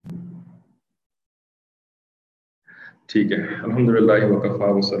ٹھیک ہے. الحمدللہ وکفا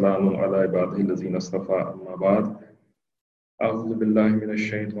وسلام علی عبادہ الذین اصطفیٰ اما بعد. اعوذ باللہ من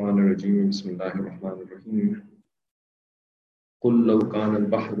الشیطان الرجیم. بسم اللہ الرحمن الرحیم. قل لو کان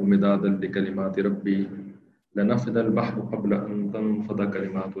البحر مدادا لکلمات ربی لنفد البحر قبل ان تنفد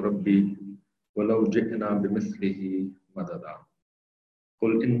کلمات ربی ولو جئنا بمثلہ مددا.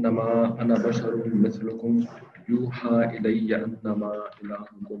 قل انما انا بشر مثلکم یوحى الی انما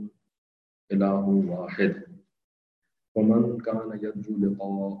الہکم الہ واحد ومن كان يرجو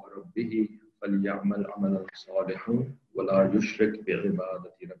لقاء ربه فليعمل عملا صالحا ولا يشرك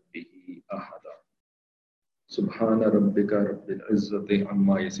بعبادة ربه أحدا. سبحان ربك رب العزة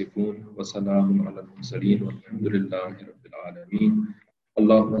عما يصفون وسلام على المرسلين والحمد لله رب العالمين.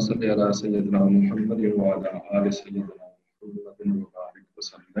 اللهم صل على سيدنا محمد وعلى آل سيدنا محمد وبارك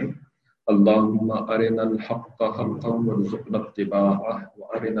وسلم. اللهم أرنا الحق حقا وارزقنا اتباعه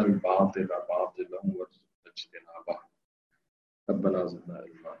وأرنا الباطل باطلا وارزقنا اجتنابه. ربنا زدنا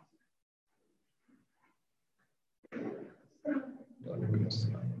علما. وعلیکم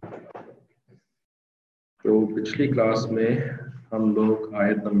السلام. تو پچھلی کلاس میں ہم لوگ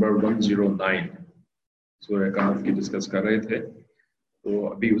آیت نمبر 109 سورہ کہف کی ڈسکس کر رہے تھے. تو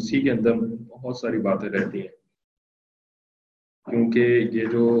ابھی اسی کے اندر بہت ساری باتیں رہتی ہیں کیونکہ یہ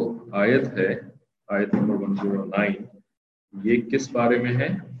جو آیت ہے آیت نمبر 109 یہ کس بارے میں ہے؟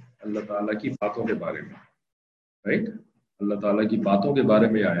 اللہ تعالیٰ کی باتوں کے بارے میں. رائٹ؟ اللہ تعالیٰ کی باتوں کے بارے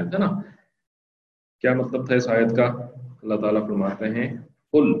میں آیت ہے نا. کیا مطلب تھا اس آیت کا؟ اللہ تعالیٰ فرماتے ہیں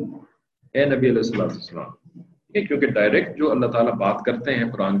قل اے نبی علیہ السلام. کیونکہ ڈائریکٹ جو اللہ تعالیٰ بات کرتے ہیں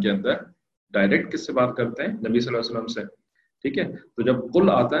قرآن کے اندر ڈائریکٹ کس سے بات کرتے ہیں؟ نبی صلی اللہ علیہ وسلم سے. ٹھیک ہے. تو جب قل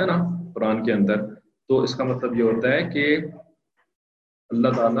آتا ہے نا قرآن کے اندر تو اس کا مطلب یہ ہوتا ہے کہ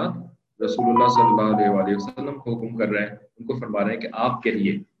اللہ تعالیٰ رسول اللہ صلی اللہ علیہ وسلم کو حکم کر رہے ہیں, ان کو فرما رہے ہیں کہ آپ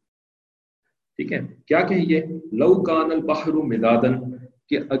کہیے. ٹھیک ہے. کیا کہیے؟ لو کان البحر مدادن,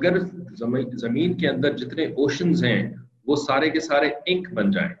 کہ اگر زمین کے اندر جتنے اوشنز ہیں وہ سارے کے سارے انک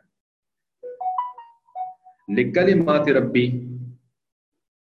بن جائیں. لکلمات ربی,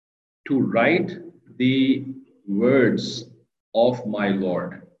 to right the words of my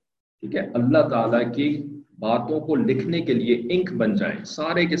lord. ٹھیک ہے. اللہ تعالیٰ کی باتوں کو لکھنے کے لیے انک بن جائیں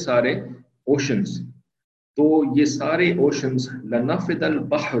سارے کے سارے اوشنز. تو یہ سارے اوشنز لنفد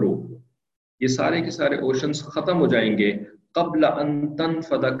البحر, یہ سارے کے سارے اوشنز ختم ہو جائیں گے قبل ان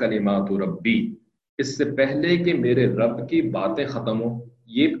تنفد کلمات ربی, اس سے پہلے کہ میرے رب کی باتیں ختم ہوں.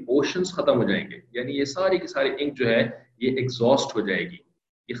 یہ اوشنز ختم ہو جائیں گے, یعنی یہ ساری کی ساری انک جو ہے یہ ایگزاسٹ ہو جائے گی,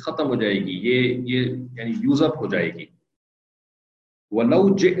 یہ ختم ہو جائے گی, یہ یعنی یوز اپ ہو جائے گی.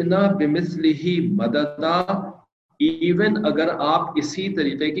 وَلَوْ جِئْنَا بِمِثْلِهِ مَدَدًا, ایون اگر آپ اسی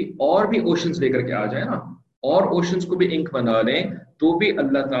طریقے کی اور بھی اوشنز لے کر کے آ جائیں نا, اور اوشنز کو بھی انک بنا لیں, تو بھی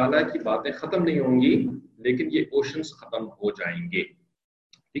اللہ تعالیٰ کی باتیں ختم نہیں ہوں گی, لیکن یہ اوشنز ختم ہو جائیں گے.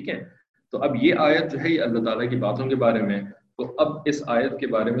 ٹھیک ہے. تو اب یہ آیت جو ہے یہ اللہ تعالیٰ کی باتوں کے بارے میں. تو اب اس آیت کے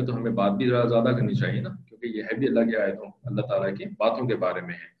بارے میں تو ہمیں بات بھی زیادہ کرنی چاہیے نا, کیونکہ یہ ہے بھی اللہ کی آیتوں اللہ تعالیٰ کی باتوں کے بارے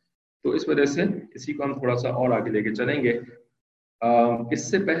میں ہے. تو اس وجہ سے اسی کو ہم تھوڑا سا اور آگے لے کے چلیں گے. اس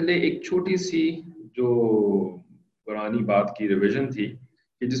سے پہلے ایک چھوٹی سی جو پرانی بات کی ریویژن تھی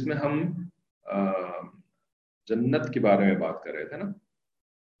کہ جس میں ہم جنت کے بارے میں بات کر رہے تھے نا,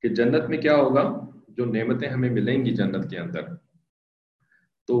 کہ جنت میں کیا ہوگا, جو نعمتیں ہمیں ملیں گی جنت کے اندر,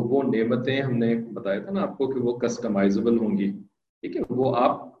 تو وہ نعمتیں ہم نے بتایا تھا نا آپ کو کہ وہ کسٹمائزبل ہوں گی. ٹھیک ہے. وہ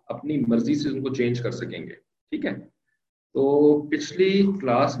آپ اپنی مرضی سے ان کو چینج کر سکیں گے. ٹھیک ہے. تو پچھلی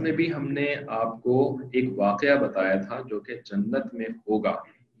کلاس میں بھی ہم نے آپ کو ایک واقعہ بتایا تھا جو کہ جنت میں ہوگا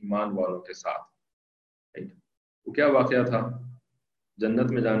ایمان والوں کے ساتھ. وہ کیا واقعہ تھا؟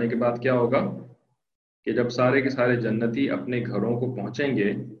 جنت میں جانے کے بعد کیا ہوگا کہ جب سارے کے سارے جنتی اپنے گھروں کو پہنچیں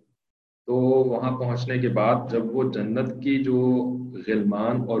گے تو وہاں پہنچنے کے بعد جب وہ جنت کی جو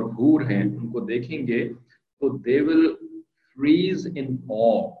غلمان اور حور ہیں ان کو دیکھیں گے تو they will freeze in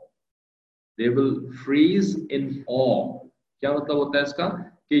awe. They will freeze in awe. کیا مطلب ہوتا ہے اس کا؟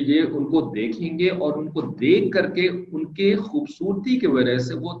 کہ یہ ان کو دیکھیں گے اور ان کو دیکھ کر کے ان کے خوبصورتی کی وجہ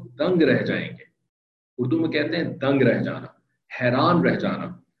سے وہ دنگ رہ جائیں گے. اردو میں کہتے ہیں دنگ رہ جانا, حیران رہ جانا,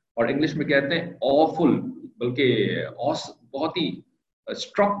 اور انگلش میں کہتے ہیں awful, بلکہ بہت ہی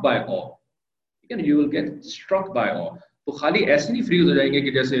struck by awe. ٹھیک ہے نا, you will get struck by awe. تو خالی ایسے نہیں فریز ہو جائیں گے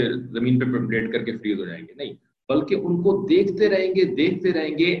کہ جیسے زمین پہ لیٹ کر کے فریز ہو جائیں گے, نہیں, بلکہ ان کو دیکھتے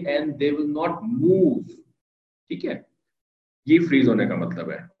رہیں گے and they will not move. ٹھیک ہے, یہ فریز ہونے کا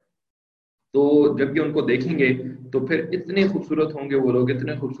مطلب ہے. تو جب یہ ان کو دیکھیں گے تو پھر اتنے خوبصورت ہوں گے وہ لوگ,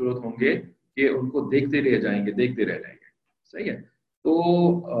 اتنے خوبصورت ہوں گے کہ ان کو دیکھتے رہ جائیں گے. صحیح ہے. تو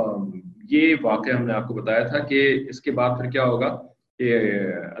یہ واقعہ ہم نے آپ کو بتایا تھا کہ اس کے بعد پھر کیا ہوگا کہ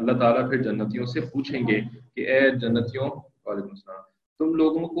اللہ تعالیٰ پھر جنتیوں سے پوچھیں گے کہ اے جنتیوں، وعلیکم السلام، تم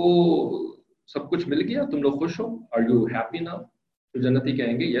لوگوں کو سب کچھ مل گیا، تم لوگ خوش ہو، آر یو ہیپی ناؤ؟ تو جنتی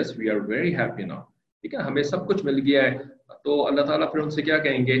کہیں گے yes we are very happy now, ٹھیک ہے ہمیں سب کچھ مل گیا ہے. تو اللہ تعالیٰ پھر ان سے کیا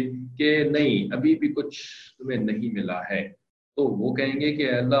کہیں گے کہ نہیں ابھی بھی کچھ تمہیں نہیں ملا ہے. تو وہ کہیں گے کہ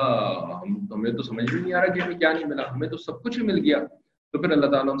اللہ ہمیں تو سمجھ میں نہیں آ رہا کہ ہمیں کیا نہیں ملا، ہمیں تو سب کچھ ہی مل گیا. تو پھر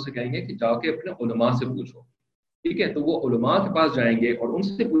اللہ تعالیٰ ان سے کہیں گے کہ جا کے اپنے علماء سے پوچھو، ٹھیک ہے. تو وہ علماء کے پاس جائیں گے اور ان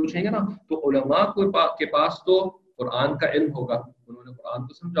سے پوچھیں گے نا، تو علماء کے پاس تو قرآن کا علم ہوگا، انہوں نے قرآن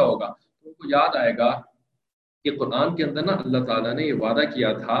کو سمجھا ہوگا، تو ان کو یاد آئے گا کہ قرآن کے اندر نا اللہ تعالیٰ نے یہ وعدہ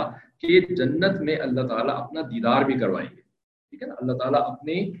کیا تھا کہ جنت میں اللہ تعالیٰ اپنا دیدار بھی کروائیں گے، ٹھیک ہے نا، اللہ تعالیٰ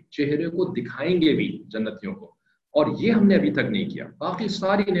اپنے چہرے کو دکھائیں گے بھی جنتیوں کو. اور یہ ہم نے ابھی تک نہیں کیا. باقی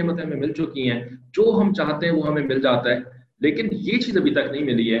ساری نعمتیں ہمیں مل چکی ہیں، جو ہم چاہتے ہیں وہ ہمیں مل جاتا ہے، لیکن یہ چیز ابھی تک نہیں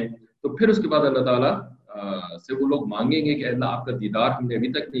ملی ہے. تو پھر اس کے بعد اللہ تعالیٰ سے وہ لوگ مانگیں گے کہ اللہ آپ کا دیدار ہم نے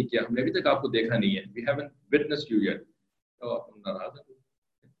ابھی تک نہیں کیا، ہم نے ابھی تک آپ کو دیکھا نہیں ہے. We haven't witnessed you yet. تو ناراض ہیں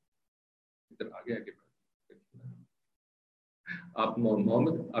ادھر آگے آگے آپ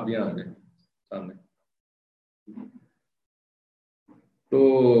محمد آپ یہاں آ جائیں سامنے. تو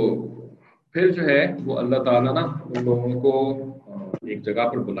پھر جو ہے وہ اللہ تعالیٰ نا ان لوگوں کو ایک جگہ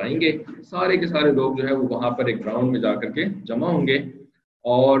پر بلائیں گے، سارے کے سارے لوگ جو ہے وہ وہاں پر ایک گراؤنڈ میں جا کر کے جمع ہوں گے.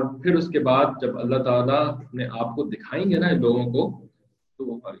 اور پھر اس کے بعد جب اللہ تعالیٰ اپنے آپ کو دکھائیں گے نا ان لوگوں کو، تو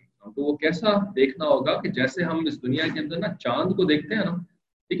وہ کیسا دیکھنا ہوگا کہ جیسے ہم اس دنیا کے اندر نا چاند کو دیکھتے ہیں نا،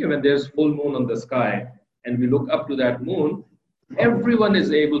 ٹھیک ہے، when there is full moon on the sky and we look up to that moon, everyone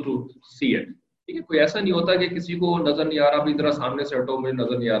is able to see it. ٹھیک ہے، کوئی ایسا نہیں ہوتا کہ کسی کو نظر نہیں آ رہا، ابھی ذرا سامنے سے ہٹو مجھے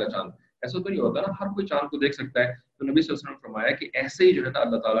نظر نہیں آ رہا چاند، ایسا تو نہیں ہوتا نا، ہر کوئی چاند کو دیکھ سکتا ہے. تو نبی صلی اللہ علیہ وسلم نے فرمایا کہ ایسے ہی جو ہے نا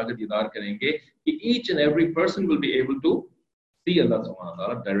اللہ تعالیٰ کا دیدار کریں گے کہ each and every person will be able to see اللہ سبحانہ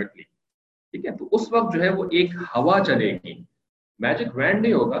تعالیٰ ڈائریکٹلی. ٹھیک ہے، تو اس وقت جو ہے وہ ایک ہوا چلے گی، میجک وینڈ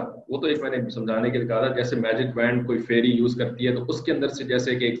نہیں ہوگا. وہ تو ایک میں نے سمجھانے کے لیے کہا تھا، جیسے میجک وینڈ کوئی فیری یوز کرتی ہے تو اس کے اندر سے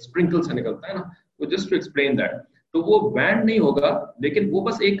جیسے کہ ایک اسپرنکل سے نکلتا ہے نا، وہ جسٹ ٹو ایکسپلین دیٹ. تو وہ وینڈ نہیں ہوگا لیکن وہ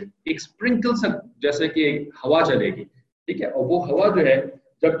بس ایک اسپرنکل سا جیسے کہ ہوا چلے گی. ٹھیک ہے، اور وہ ہوا جو ہے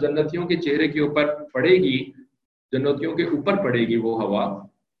جب جنتیوں کے چہرے کے اوپر پڑے گی، جنتیوں کے اوپر پڑے گی وہ ہوا،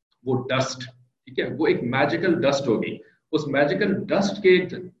 وہ ڈسٹ، ٹھیک ہے، وہ ایک میجیکل ڈسٹ ہوگی. اس میجیکل ڈسٹ کے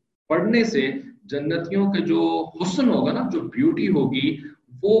پڑنے سے جنتیوں کے جو حسن ہوگا نا، جو بیوٹی ہوگی،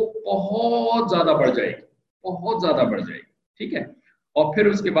 وہ بہت زیادہ بڑھ جائے گی، بہت زیادہ بڑھ جائے گی. ٹھیک ہے، اور پھر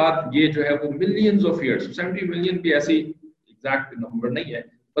اس کے بعد یہ جو ہے وہ ملینز آف ایئرس، 70 ملین بھی ایسی ایگزیکٹ نمبر نہیں ہے،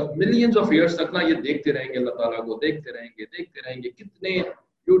 بس ملینز آف ایئرس تک نا یہ دیکھتے رہیں گے اللہ تعالیٰ کو، دیکھتے رہیں گے، دیکھتے رہیں گے. کتنے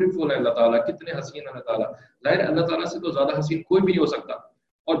بیوٹیفل ہے اللہ تعالیٰ، کتنے حسین اللہ تعالیٰ. ظاہر اللہ تعالیٰ سے تو زیادہ حسین کوئی بھی نہیں ہو سکتا.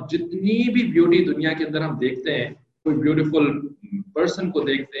 اور جتنی بھی بیوٹی دنیا کے اندر ہم دیکھتے ہیں، کوئی بیوٹیفل پرسن کو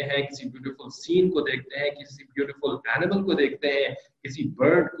دیکھتے ہیں، کسی بیوٹیفل سین کو دیکھتے ہیں، کسی بیوٹیفل اینیمل کو دیکھتے ہیں، کسی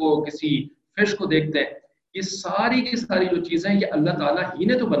برڈ کو، کسی فش کو دیکھتے ہیں، یہ ساری کی ساری جو چیزیں یہ اللہ تعالیٰ ہی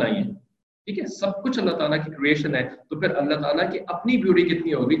نے تو بنائی ہیں. ٹھیک ہے، سب کچھ اللہ تعالیٰ کی کریشن ہے. تو پھر اللہ تعالیٰ کی اپنی بیوٹی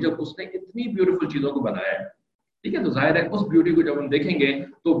کتنی ہوگی جب اس نے اتنی بیوٹیفل چیزوں کو بنایا ہے. ٹھیک ہے، تو ظاہر ہے اس بیوٹی کو جب ہم دیکھیں گے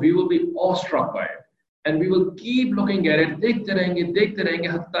تو we will be awestruck by it and we will keep looking at it. دیکھتے رہیں گے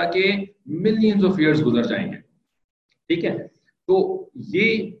حتیٰ کہ millions of years گزر جائیں گے. ٹھیک ہے، تو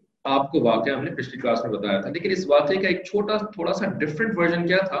یہ آپ کو واقعہ ہم نے پچھلی کلاس میں بتایا تھا، لیکن اس واقعے کا ایک تھوڑا سا ڈفرینٹ ورژن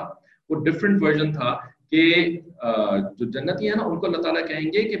کیا تھا؟ وہ ڈفرینٹ ورژن تھا کہ جو جنتی ہیں نا ان کو اللہ تعالیٰ کہیں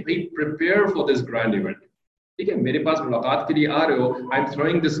گے کہ بھائی prepare for this grand event. ٹھیک ہے، میرے پاس ملاقات کے لیے آ رہے ہو، I am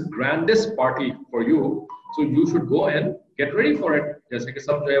throwing this grandest party for you, so you should go and get ready for it. جیسے کہ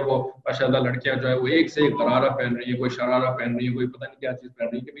سب جو ہے وہ ماشاء اللہ لڑکیاں جو ہے وہ ایک سے ایک غرارہ پہن رہی ہے، کوئی شرارہ پہن رہی ہے، کوئی پتہ نہیں کیا چیز پہن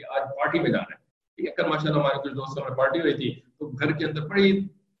رہی ہے کہ بھائی آج پارٹی میں جانا ہے. ٹھیک ہے، کل ماشاء اللہ ہمارے کچھ دوستوں میں پارٹی ہوئی تھی تو گھر کے اندر بڑی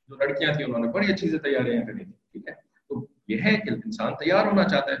جو لڑکیاں تھیں انہوں نے بڑی اچھی سے تیاریاں کری تھی. ٹھیک ہے، تو یہ ہے کہ انسان تیار ہونا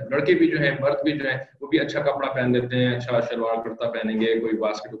چاہتا ہے. لڑکے بھی جو ہیں، مرد بھی جو ہیں، وہ بھی اچھا کپڑا پہن لیتے ہیں، اچھا شلوار کرتا پہنیں گے، کوئی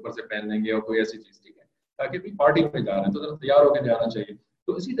باسکٹ اوپر سے پہن لیں گے اور کوئی ایسی چیز. ٹھیک ہے، تاکہ بھی پارٹی میں جا رہے ہیں تو ذرا تیار ہو کے جانا چاہیے.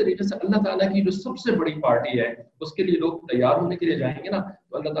 تو اسی طریقے سے اللہ تعالیٰ کی جو سب سے بڑی پارٹی ہے اس کے لیے لوگ تیار ہونے کے لیے جائیں گے نا،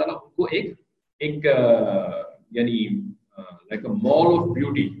 تو اللہ تعالیٰ ان کو ایک یعنی like a mall of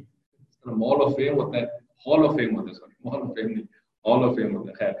beauty, mall of fame ہوتا ہے، ہال آف فیم ہوتا ہے، سوری مال آف فیم نہیں، ہال آف فیم ہوتا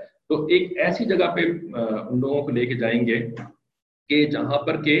ہے. خیر، تو ایک ایسی جگہ پہ ان لوگوں کو لے کے جائیں گے کہ جہاں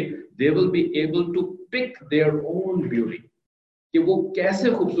پر کہ they will be able to pick their own beauty، کہ وہ کیسے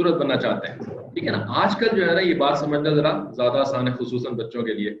خوبصورت بننا چاہتے ہیں. ٹھیک ہے نا، آج کل جو ہے نا یہ بات سمجھنا ذرا زیادہ آسان ہے، خصوصاً بچوں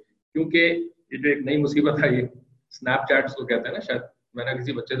کے لیے، کیونکہ یہ جو ایک نئی مصیبت ہے، یہ اسنیپ چیٹ اس کو کہتے ہیں نا. شاید میں نے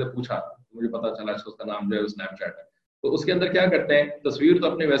کسی بچے سے پوچھا، مجھے پتا چلا اس کا نام جو ہے اسنیپ چیٹ ہے. تو اس کے اندر کیا کرتے ہیں، تصویر تو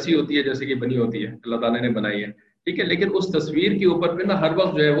اپنے ویسی ہوتی ہے جیسے کہ بنی ہوتی ہے، اللہ تعالیٰ نے بنائی ہے. ٹھیک ہے، لیکن اس تصویر کے اوپر پہ نا ہر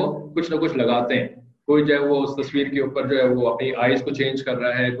وقت جو ہے وہ کچھ نہ کچھ لگاتے ہیں. कोई जो है वो उस तस्वीर के ऊपर जो है वो अपनी आईज को चेंज कर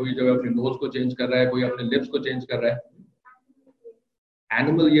रहा है, कोई जो है अपने नोज को चेंज कर रहा है, कोई अपने लिप्स को चेंज कर रहा है,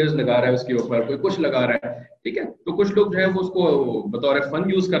 एनिमल ईयर्स लगा रहा है उसके ऊपर, कोई कुछ लगा रहा है, ठीक है। तो कुछ लोग जो है वो उसको बतौर फन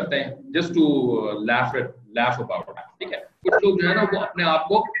यूज करते हैं, जस्ट टू लाफ अबाउट, ठीक है। कुछ लोग जो है ना वो अपने आप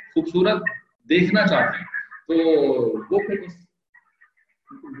को खूबसूरत देखना चाहते हैं, तो वो फिर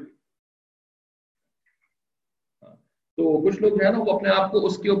तो कुछ लोग जो है ना वो अपने आप को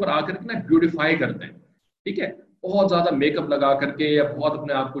उसके ऊपर आकर के ना ब्यूटीफाई करते हैं, ठीक है। बहुत ज्यादा मेकअप लगा करके या बहुत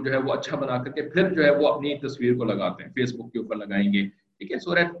अपने आप को जो है वो अच्छा बना करके फिर जो है वो अपनी तस्वीर को लगाते हैं, फेसबुक के ऊपर लगाएंगे, ठीक है,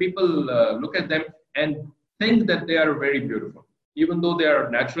 so that people look at them and think that they are very beautiful even though they are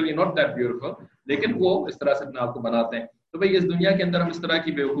naturally not that beautiful, लेकिन वो इस तरह से अपने आप को बनाते हैं। तो भाई इस दुनिया के अंदर हम इस तरह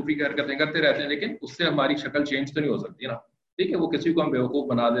की बेवकूफ़ी की हरकतें करते रहते हैं, लेकिन उससे हमारी शक्ल चेंज तो नहीं हो सकती ना, ठीक है। वो किसी को हम बेवकूफ़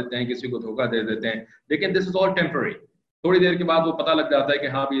बना देते हैं, किसी को धोखा दे देते हैं, लेकिन दिस इज ऑल टेम्पररी। थोड़ी देर के बाद वो पता लग जाता है कि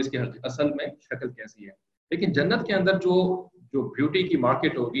हाँ भी इसकी असल में शक्ल कैसी है। लेकिन जन्नत के अंदर जो जो ब्यूटी की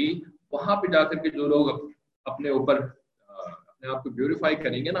मार्केट होगी, वहां पे जाकर के जो लोग अपने ऊपर अपने आप को ब्यूटिफाई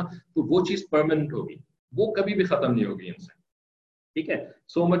करेंगे ना, तो वो चीज परमानेंट होगी, वो कभी भी खत्म नहीं होगी इनसे, ठीक है।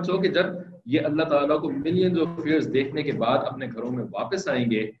 सो मच सो कि जब ये अल्लाह ताला को मिलियंस ऑफ ईयर्स देखने के बाद अपने घरों में वापस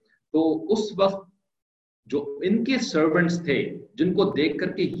आएंगे, तो उस वक्त जो इनके सर्वेंट्स थे जिनको देख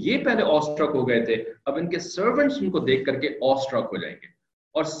करके ये पहले ऑस्ट्रक हो गए थे, अब इनके सर्वेंट्स इनको देख करके ऑस्ट्रक हो जाएंगे,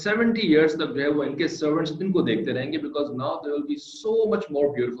 और 70 इयर्स तक जो है वो इनके सर्वेंट्स इनको देखते रहेंगे, because now they will be so much more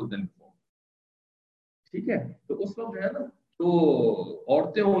beautiful then before, ठीक है। तो उस वक्त जो है ना, तो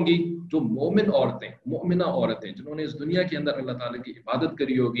औरतें होंगी जो मोमिन औरतें, मोमिना औरतें, जिन्होंने इस दुनिया के अंदर अल्लाह ताला की इबादत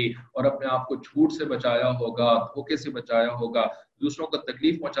करी होगी और अपने आप को झूठ से बचाया होगा, धोखे से बचाया होगा, दूसरों को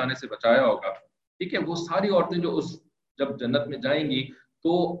तकलीफ पहुंचाने से बचाया होगा, ठीक है। वो सारी औरतें जो उस जब जन्नत में जाएंगी,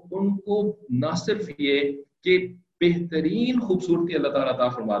 तो उनको न सिर्फ ये कि बेहतरीन खूबसूरती अल्लाह ताला अता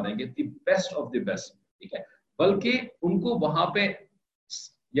फरमा देंगे, the best of the best, ठीक है, बल्कि उनको वहां पे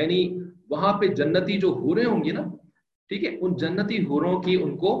यानी वहां पे जन्नती जो हूरें होंगी ना, ठीक है, उन जन्नती हूरों की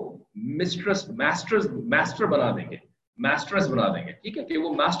उनको मिस्ट्रेस मास्टर बना देंगे, मास्टर्स बना देंगे, ठीक है, कि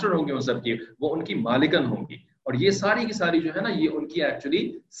वो मास्टर होंगे उन सब की, वो उनकी मालिकन होंगी, और ये सारी की सारी जो है ना ये उनकी एक्चुअली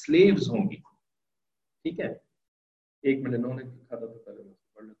स्लेव्स होंगी, ठीक है। एक मिनट उन्होंने लिखा था, तो पहले मैं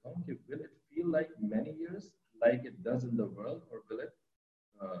पढ़ लेता हूँ कि will it feel like many years like it does in the world or will it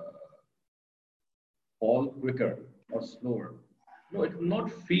fall quicker or slower? No, it will not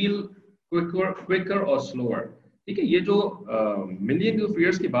feel quicker or slower, ठीक है। ये जो मिलियन ऑफ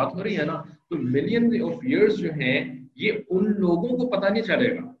ईयर्स की बात हो रही है ना, तो मिलियन ऑफ ईयर्स जो हैं ये उन लोगों को पता नहीं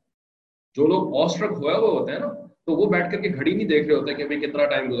चलेगा जो लोग ऑस्ट्रक हुआ वो होते हैं ना, तो वो बैठ करके घड़ी नहीं देख रहे होते कि भाई कितना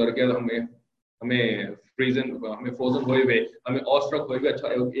टाइम गुजर गया, हमें हमें हमें फ्रोजन हुए हुए, हमें ऑस्ट्रक हुए हुए, अच्छा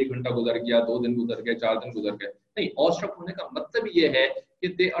 1 घंटा गुजर गया, 2 दिन गुजर गए, 4 दिन गुजर गए, नहीं। ऑस्ट्रक होने का मतलब ये है कि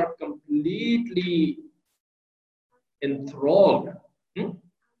they are completely enthralled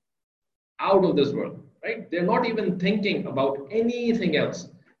out of this world, right? They're not even thinking about anything else.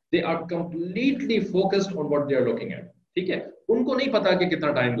 They are completely focused on what they are looking at, ठीक है। उनको नहीं पता कि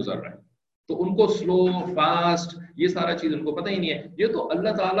कितना टाइम गुजर रहा है, तो उनको स्लो फास्ट ये सारा चीज उनको पता ही नहीं है। ये तो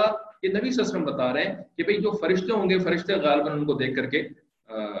अल्लाह ताला के नबी सल्लल्लाहु अलैहि वसल्लम बता रहे हैं कि भाई जो फरिश्ते होंगे, फरिश्ते गालिबन उनको देख करके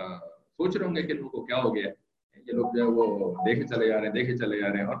सोच रहे होंगे कि उनको क्या हो गया है, ये लोग जो है वो देखे चले जा रहे हैं, देखे चले जा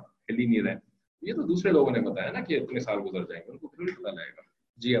रहे हैं और हिल ही नहीं रहे। ये तो दूसरे लोगों ने बताया ना कि इतने साल गुजर जाएंगे, उनको फिर भी पता लगेगा।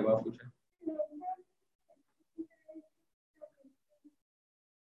 जी अब आप पूछें।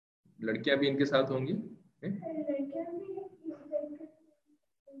 लड़कियां भी इनके साथ होंगी?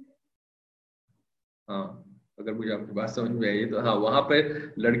 हाँ, अगर मुझे आपकी बात समझ में आई तो हाँ, वहां पे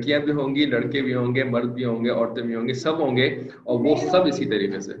लड़कियां भी होंगी, लड़के भी होंगे, मर्द भी होंगे, औरतें भी होंगी, सब होंगे, और वो सब इसी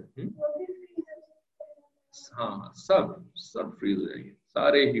तरीके से हाँ, सब सब फ्रीज हो जाएंगे,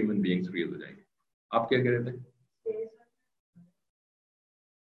 सारे ह्यूमन बीइंग्स फ्रीज हो जाएंगे। आप क्या कह रहे थे?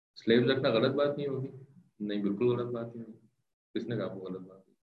 स्लेव रखना गलत बात नहीं होगी? नहीं, बिल्कुल गलत बात नहीं होगी। किसने कहा आपको गलत बात?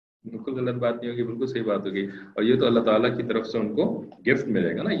 बिल्कुल गलत बात नहीं होगी, बिल्कुल सही बात होगी, और ये तो अल्लाह ताला की तरफ से उनको गिफ्ट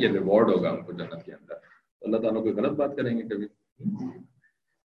मिलेगा ना, ये रिवॉर्ड होगा उनको जन्नत के अंदर। तो अल्लाह ताला कोई गलत बात करेंगे कभी?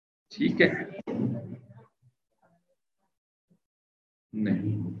 ठीक है,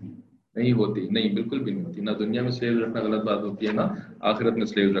 नहीं नहीं होती, नहीं बिल्कुल भी नहीं होती, ना दुनिया में स्लेव रखना गलत बात होती है, ना आखिरत में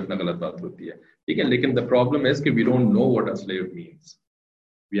स्लेव रखना गलत बात होती है, ठीक है। लेकिन द प्रॉब्लम इज कि we don't know what a slave means,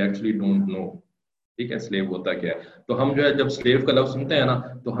 we actually don't know, ठीक है, स्लेव होता क्या है। तो हम जो है जब स्लेव का लफ्ज सुनते हैं ना,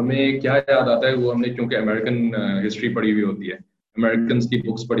 तो हमें क्या याद आता है, वो हमने क्योंकि अमेरिकन हिस्ट्री पढ़ी हुई होती है, अमेरिकन की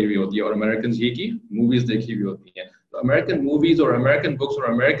बुक्स पढ़ी हुई होती है, और अमेरिकन ही की मूवीज देखी हुई होती है। तो अमेरिकन मूवीज और अमेरिकन बुक्स और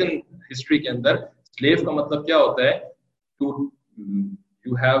अमेरिकन हिस्ट्री के अंदर स्लेव का मतलब क्या होता है, to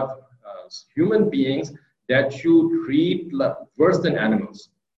you have human beings that you treat worse than animals,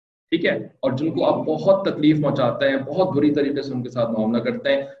 ٹھیک ہے, اور جن کو آپ بہت تکلیف پہنچاتے ہیں, بہت بری طریقے سے ان کے ساتھ معاملہ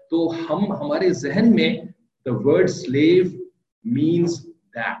کرتے ہیں, تو ہمارے ذہن میں the word slave means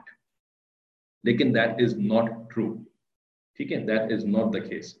that, لیکن that is not true. ٹھیک ہے, that is not the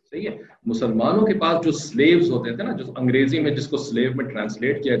case. صحیح ہے, مسلمانوں کے پاس جو slaves ہوتے تھے نا, جو انگریزی میں جس کو slave میں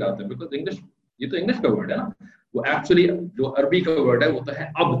ٹرانسلیٹ کیا جاتا ہے, بیکاز انگلش, یہ تو انگلش کا ورڈ ہے نا, وہ ایکچولی جو عربی کا ورڈ ہے وہ تو ہے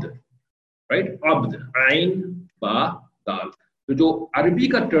عبد, رائٹ, عبد, عین با دال. تو جو عربی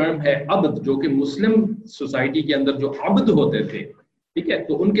کا ٹرم ہے عبد, جو کہ مسلم سوسائٹی کے اندر جو عبد ہوتے تھے, ٹھیک ہے,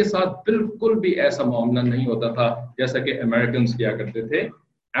 تو ان کے ساتھ بالکل بھی ایسا معاملہ نہیں ہوتا تھا جیسا کہ امریکنز کیا کرتے تھے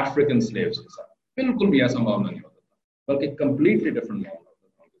افریقن سلیوز کے ساتھ. بالکل بھی ایسا معاملہ نہیں ہوتا تھا, بلکہ کمپلیٹلی ڈفرنٹ معاملہ ہوتا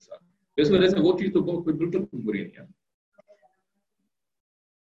تھا ان کے ساتھ. اس وجہ سے وہ چیز تو بالکل بری نہیں ہے.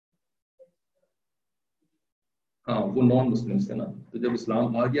 ہاں, وہ نان مسلمس تھے نا, تو جب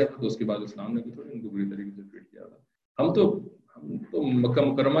اسلام آ گیا تھا تو اس کے بعد اسلام نے بھی تھوڑی ان کو بری طریقے سے ٹریٹ کیا تھا. ہم تو مکہ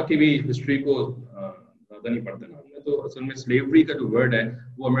مکرمہ کی بھی ہسٹری کو زیادہ نہیں پڑھتے نا, ہم نے تو اصل میں سلیوری کا جو ورڈ ہے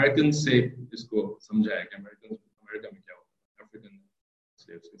وہ امریکن سے اس کو سمجھا ہے کہ امریکن امریکہ میں کیا ہوتا ہے افریقن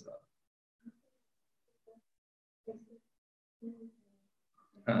سلیوز کے ساتھ.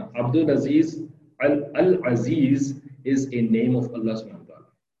 ہاں, عبد العزیز, العزیز is a name of Allah subhanahu wa ta'ala,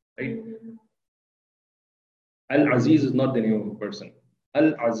 right? Al-Aziz is not the name of a person.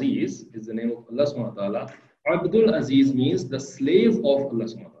 Al-Aziz is the name of Allah subhanahu wa ta'ala. Abdul Aziz means the slave of Allah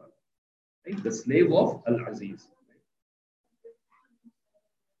subhanahu wa ta'ala. Right? The slave of Al-Aziz.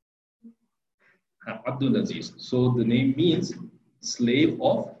 Abdul Aziz. So the name means slave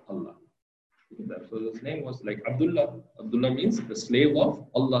of Allah. So his name was like Abdullah. Abdullah means the slave of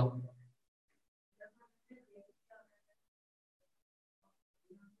Allah.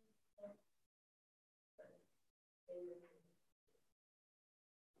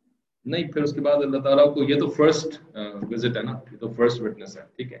 نہیں, پھر اس کے بعد اللہ تعالیٰ کو, یہ تو first visit ہے نا, یہ تو فرسٹ وٹنس ہے,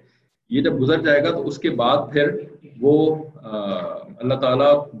 ٹھیک ہے, یہ جب گزر جائے گا تو اس کے بعد پھر وہ اللہ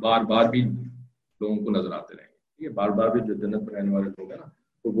تعالیٰ بار بار بھی لوگوں کو نظر آتے رہیں گے, ٹھیک ہے, بار بار بھی جو جنت میں رہنے والے لوگ ہیں نا,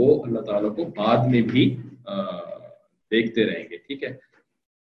 تو وہ اللہ تعالیٰ کو بعد میں بھی دیکھتے رہیں گے, ٹھیک ہے.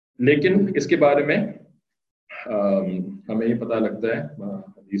 لیکن اس کے بارے میں ہمیں یہ پتہ لگتا ہے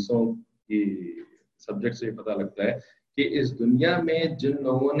حدیثوں کی سبجیکٹ سے یہ پتہ لگتا ہے کہ اس دنیا میں جن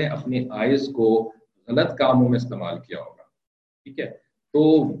لوگوں نے اپنی آئز کو غلط کاموں میں استعمال کیا ہوگا, ٹھیک ہے, تو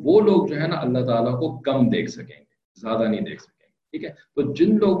وہ لوگ جو ہے نا اللہ تعالیٰ کو کم دیکھ سکیں گے, زیادہ نہیں دیکھ سکیں گے, ٹھیک ہے. تو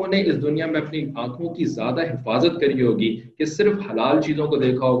جن لوگوں نے اس دنیا میں اپنی آنکھوں کی زیادہ حفاظت کری ہوگی, کہ صرف حلال چیزوں کو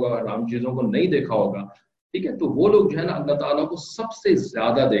دیکھا ہوگا, حرام چیزوں کو نہیں دیکھا ہوگا, ٹھیک ہے, تو وہ لوگ جو ہے نا اللہ تعالیٰ کو سب سے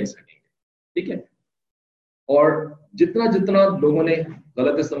زیادہ دیکھ سکیں گے, ٹھیک ہے. اور جتنا جتنا لوگوں نے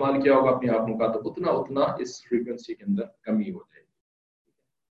غلط استعمال کیا ہوگا اپنی آنکھوں کا, تو اتنا اتنا اس فریکوینسی کے اندر کمی ہو جائے گی.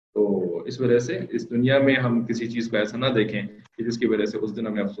 تو اس وجہ سے اس دنیا میں ہم کسی چیز کو ایسا نہ دیکھیں کہ جس کی وجہ سے اس دن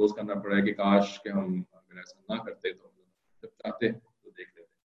ہمیں افسوس کرنا پڑے کہ کاش کہ ہم اگر ایسا نہ کرتے تو جب چاہتے تو دیکھ لیتے,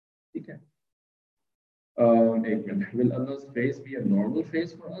 ٹھیک ہے. ایک minute. Will Allah's face be a normal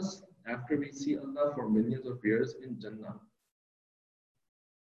face for us after we see Allah for millions of years in Jannah?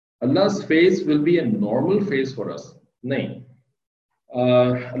 Allah's face will be a normal face for us. نہیں,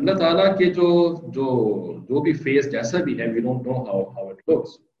 اللہ تعالیٰ کے جو بھی فیس جیسا بھی ہے, we don't know how it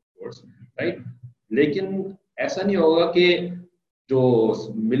looks, of course, right? لیکن ایسا نہیں ہوگا کہ جو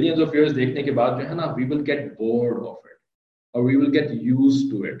millions of years دیکھنے کے بعد جو ہے نا, we will get bored of it or we will get used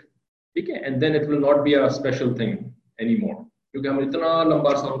to it, ٹھیک ہے, and then it will not be a special thing anymore, کیونکہ ہم اتنا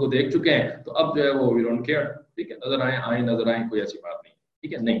لمبا عرصہ ان کو دیکھ چکے ہیں, تو اب جو ہے وہ we don't care, ٹھیک ہے, نظر آئیں نظر آئیں, کوئی ایسی بات نہیں,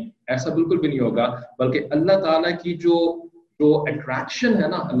 ٹھیک ہے. نہیں, ایسا بالکل بھی نہیں ہوگا, بلکہ اللہ تعالیٰ کی جو اٹریکشن ہے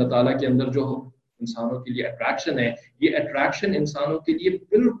نا, اللہ تعالیٰ کے اندر جو انسانوں کے لیے اٹریکشن ہے, یہ اٹریکشن انسانوں کے لیے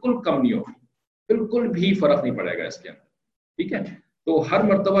بالکل کم نہیں ہوگی, بالکل بھی فرق نہیں پڑے گا اس کے اندر, ٹھیک ہے. تو ہر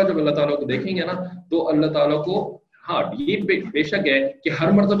مرتبہ جب اللہ تعالیٰ کو دیکھیں گے نا, تو اللہ تعالیٰ کو, ہاں یہ بے شک ہے کہ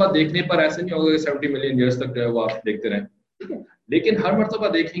ہر مرتبہ دیکھنے پر ایسے نہیں ہوگا کہ 70 ملین ایئرس تک جو ہے وہ آپ دیکھتے رہیں, ٹھیک ہے, لیکن ہر مرتبہ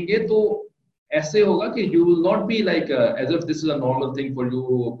دیکھیں گے تو ایسے ہوگا کہ you will not be like as if this is a normal thing for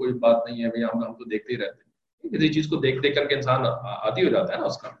you, کوئی بات نہیں ہے بھائی, ہم تو دیکھتے ہی رہتے ہیں, کسی چیز کو دیکھ دیکھ کر کے انسان عادی ہو جاتا ہے نا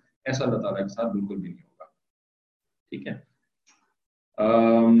اس کا, ایسا اللہ تعالیٰ کے ساتھ بالکل بھی نہیں ہوگا, ٹھیک ہے.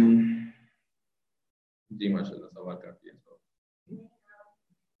 جی ماشاء اللہ, سوال کافی ہے.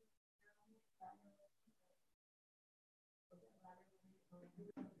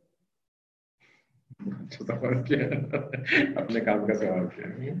 سوال کیا اپنے کام کا سوال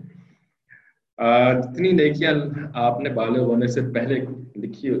کیا. جتنی نیکیاں آپ نے بالغ ہونے سے پہلے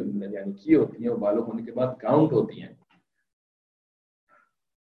لکھی یعنی کی ہوتی ہیں, وہ بالغ ہونے کے بعد کاؤنٹ ہوتی ہیں.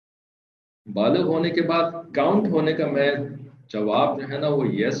 بالغ ہونے کے بعد کاؤنٹ ہونے کا میں جواب جو ہے نا وہ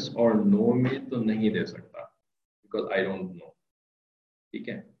یس اور نو میں تو نہیں دے سکتا, بیکاز آئی ڈونٹ نو, ٹھیک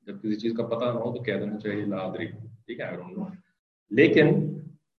ہے. जब किसी चीज का पता ना हो तो कह देना चाहिए ला अदरी, ठीक है, आई डोंट नो। लेकिन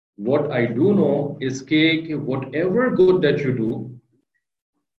what I do know is कि whatever good that you do,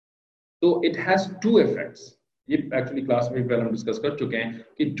 तो it has two effects। ये एक्चुअली क्लास में पहले हम डिस्कस कर चुके हैं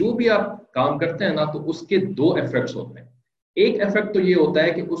कि जो भी आप काम करते हैं ना तो उसके दो इफेक्ट्स होते हैं। एक इफेक्ट तो ये होता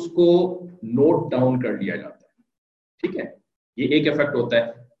है कि उसको नोट डाउन कर लिया जाता है, ठीक है, ये एक इफेक्ट होता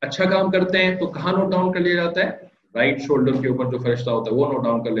है। अच्छा काम करते हैं तो कहाँ नोट डाउन कर लिया जाता है, राइट शोल्डर के ऊपर जो फरिश्ता होता है वो नोट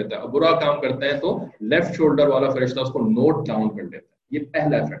डाउन कर लेता है, और बुरा काम करते हैं तो लेफ्ट शोल्डर वाला फरिश्ता उसको नोट डाउन कर लेता है। ये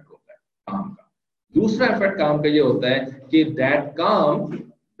पहला इफेक्ट होता है काम का। दूसरा इफेक्ट काम का ये होता है कि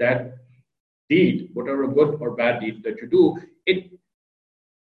that deed, whatever good or bad deed that you do, it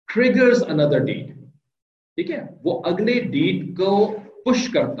triggers another deed, ठीक है, वो अगले डीड को पुश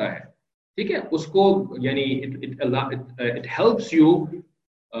करता है, ठीक है, उसको यानी it helps you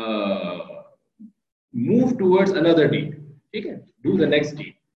move towards another deed, ठीक है, do the next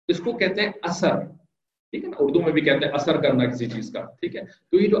deed। इसको कहते हैं असर, ठीक है ना, उर्दू में भी कहते हैं असर करना किसी चीज का, ठीक है।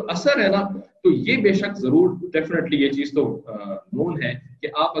 तो ये जो असर है ना, तो ये बेशक जरूर डेफिनेटली ये चीज तो नोन है कि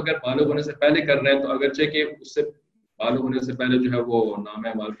आप अगर बालिग होने से पहले कर रहे हैं तो अगरचे कि उससे बालिग होने से पहले जो है वो नाम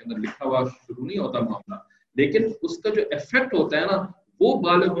अमाल के अंदर लिखा हुआ शुरू नहीं होता मामला, लेकिन उसका जो इफेक्ट होता है ना वो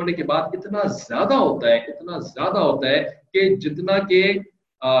बालिग होने के बाद इतना ज्यादा होता है, इतना ज्यादा होता है कि जितना के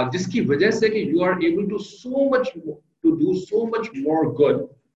जिसकी वजह से कि you are able to do so much more good,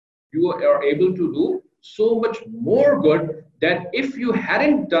 you are able to do so much more good that if you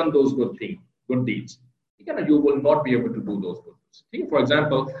hadn't done those good deeds, ठीक है ना, you will not be able to do those good deeds, ठीक है। For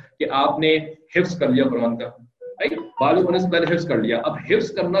example कि आपने हिफ्ज कर लिया कुरान का, राइट, बालिग होने से पहले हिफ्ज कर लिया। अब हिफ्ज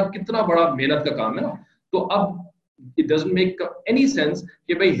करना कितना बड़ा मेहनत का काम है ना, तो अब it doesn't make any sense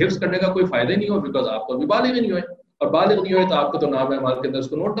कि भाई हिफ्ज करने का कोई फायदा नहीं हो, बिकॉज आप तो अभी बालिग नहीं हुए, और बालिग नहीं हुए तो आपको तो नाम अमाल के अंदर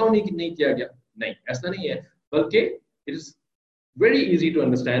उसको नोट डाउन नहीं किया गया। नहीं, ऐसा नहीं है, बल्कि it is very easy to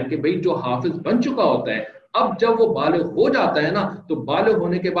understand कि भाई जो हाफिज बन चुका होता है, अब जब वो बालिग हो जाता है ना, तो बालिग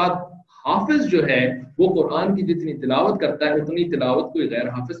होने के बाद हाफिज जो है वो कुरान की जितनी तिलावत करता है उतनी तिलावत कोई गैर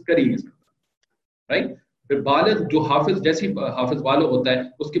हाफिज कर ही नहीं सकता, राइट। फिर बालिग जो हाफिज जैसी हाफिज बालिग होता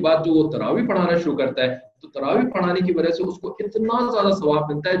है उसके बाद जो वो तरावी पढ़ाना शुरू करता है, तो तरावी पढ़ाने की वजह से उसको इतना ज्यादा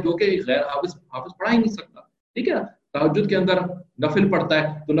सवाब मिलता है जो कि गैर हाफिज पढ़ा ही नहीं सकता, ठीक है ना। तहज्जुद के अंदर नफिल पढ़ता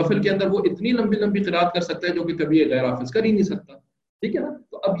है तो नफिल के अंदर वो इतनी लंबी लंबी किरात कर सकता है जो कि कभी गैर हाफिज कर ही नहीं सकता, ठीक है ना।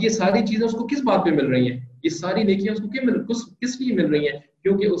 तो अब ये सारी चीजें उसको किस बात पे मिल रही हैं, ये सारी नेकियां उसको किस लिए मिल रही हैं,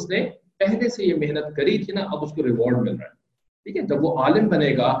 क्योंकि उसने पहले से ये मेहनत करी थी ना, अब उसको रिवॉर्ड मिल रहा है, ठीक है। जब वो आलिम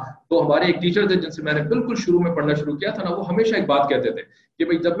बनेगा, तो हमारे एक टीचर थे जिनसे मैंने बिल्कुल शुरू में पढ़ना शुरू किया था ना, वो हमेशा एक बात कहते थे कि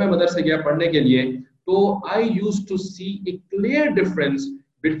भाई जब मैं मदरसे गया पढ़ने के लिए तो I used to see a clear difference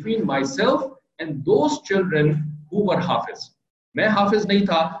between myself and those children who were हाफिज। मैं हाफिज नहीं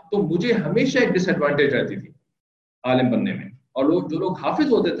था तो मुझे हमेशा एक डिसएडवांटेज रहती थी आलिम बनने में, और जो लोग हाफिज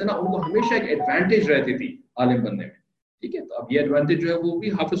होते थे ना उनको हमेशा एक एडवांटेज रहती थी आलिम बनने में, ठीक है। तो अब ये एडवांटेज जो है वो भी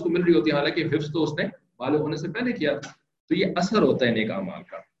हाफिज को मिल रही होती है, हालांकि हिफ्ज तो उसने बालिग होने से पहले किया था। तो ये असर होता है नेक अमाल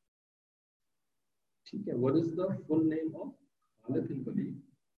का, ठीक है। What is the full name of Khalid bin Waleed?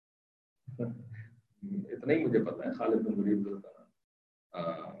 इतना ही मुझे पता है, खालिद बिन वलीद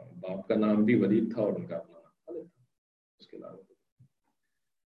बाप का नाम भी वलीद था और उनका अपना नाम खालिद था, उसके अलावा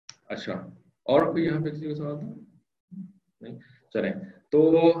अच्छा और कोई यहाँ पे किसी का सवाल था? नहीं, चले। तो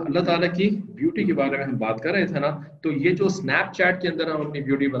अल्लाह ताला की ब्यूटी के बारे में हम बात कर रहे थे ना, तो ये जो स्नैपचैट के अंदर हम अपनी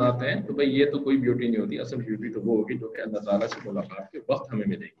ब्यूटी बनाते हैं, तो भाई ये तो कोई ब्यूटी नहीं होती, असल ब्यूटी तो वो होगी जो कि अल्लाह ताला से मुलाकात के वक्त हमें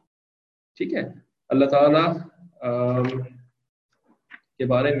मिलेगी, ठीक है। अल्लाह ताला के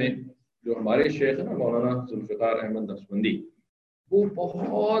बारे में जो हमारे शेख है ना मौलाना जुल्फ़िकार अहमद नक्शबंदी, वो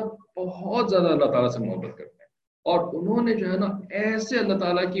बहुत बहुत ज्यादा अल्लाह ताला से मोहब्बत करते हैं, और उन्होंने जो है ना ऐसे अल्लाह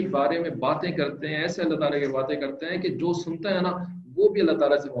ताला के बारे में बातें करते हैं, ऐसे अल्लाह ताला की बातें करते हैं कि जो सुनता है ना वो भी अल्लाह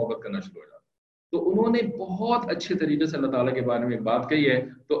ताला से मोहब्बत करना शुरू हो जाता है। तो उन्होंने बहुत अच्छे तरीके से अल्लाह ताला के बारे में बात कही है,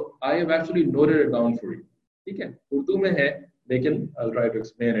 तो I have actually noted it down for you, ठीक है, उर्दू में है लेकिन I will try to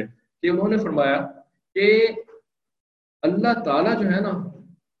explain it. कि उन्होंने फरमाया कि अल्लाह ताला जो है ना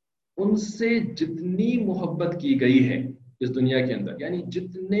उनसे जितनी मोहब्बत की गई है इस दुनिया के अंदर, यानी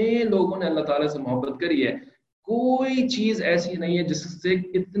जितने लोगों ने अल्लाह ताला से मोहब्बत करी है, कोई चीज ऐसी नहीं है जिससे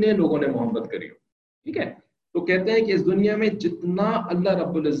इतने लोगों ने मोहब्बत करी हो, ठीक है। तो कहते हैं कि इस दुनिया में जितना अल्लाह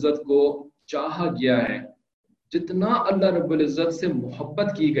रब्बुल इज्जत को चाहा गया है, जितना अल्लाह रब्बुल इज्जत से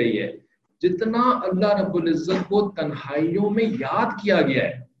मोहब्बत की गई है, जितना अल्लाह रब्बुल इज्जत को तन्हाइयों में याद किया गया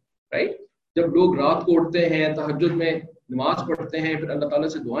है, राइट। जब लोग रात को उठते हैं, तहज्जुद में नमाज पढ़ते हैं, फिर अल्लाह ताला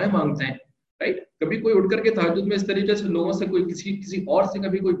से दुआएं मांगते हैं, राइट। कभी कोई उठ करके तहज्जुद में इस तरीके से लोगों से कोई किसी और से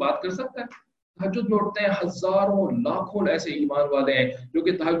कभी कोई बात कर सकता है? तहज्जुद में उठते हैं, हजारों लाखों ऐसे ईमान वाले हैं जो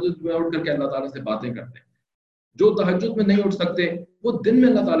कि तहज्जुद में उठ करके अल्लाह ताला से बातें करते हैं। جو तहज्जुद में नहीं उठ सकते वो दिन में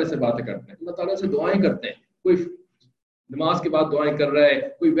अल्लाह ताला से बातें करते हैं, अल्लाह ताला से दुआएं करते हैं। कोई नमाज के बाद दुआएं कर रहा है,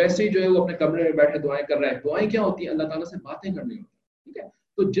 कोई वैसे ही जो है वो अपने कमरे में बैठे दुआएं कर रहा है। दुआएं क्या होती है? अल्लाह ताला से बातें करनी होती है। ठीक है,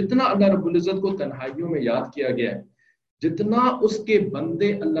 तो जितना अल्लाह रब्बुल इज्जत को तन्हाइयों में याद किया गया है, जितना उसके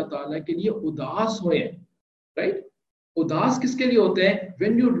बंदे अल्लाह ताला के लिए उदास हुए हैं, राइट? उदास किसके लिए होते हैं?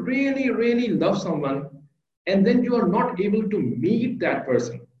 When you really really love someone and then you are not able to meet that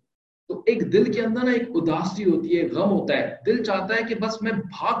person. तो एक दिल के अंदर ना एक उदासी होती है, गम होता है, दिल चाहता है कि बस मैं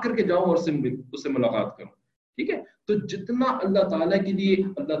भाग करके जाऊं और उससे मुलाकात करूं। ठीक है, तो जितना अल्लाह ताला के लिए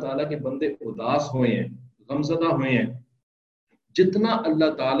अल्लाह ताला के बंदे उदास हुए हैं, गमज़दा हुए हैं, जितना अल्लाह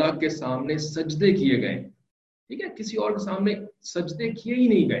ताला के सामने सजदे किए गए, ठीक है, किसी और के सामने सजदे किए ही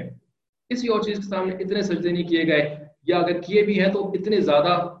नहीं गए, किसी और चीज के सामने इतने सजदे नहीं किए गए, या अगर किए भी हैं तो इतने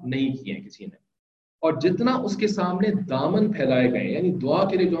ज्यादा नहीं किए हैं किसी ने। और जितना उसके सामने दामन फैलाए गए, यानी दुआ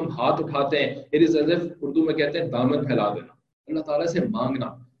के लिए जो हम हाथ उठाते हैं, it is as if, Urdu में कहते हैं दामन फैला देना, अल्लाह ताला से मांगना।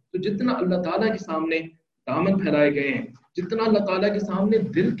 तो जितना अल्लाह ताला के सामने दामन फैलाए गए हैं, जितना अल्लाह ताला के सामने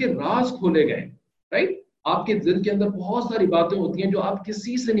दिल के राज खोले गए, राइट? आपके दिल के अंदर बहुत सारी बातें होती हैं जो आप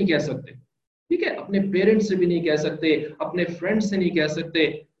किसी से नहीं कह सकते। ठीक है, अपने पेरेंट्स से भी नहीं कह सकते, अपने फ्रेंड्स से नहीं कह सकते,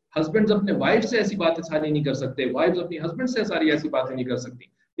 हस्बैंड्स अपने वाइफ से ऐसी बातें सारी नहीं कर सकते, वाइफ्स अपनी हस्बैंड से सारी ऐसी बातें नहीं कर सकती।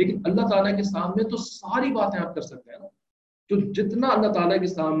 लेकिन अल्लाह ताला के सामने तो सारी बातें आप कर सकते हैं ना। तो जितना अल्लाह ताला के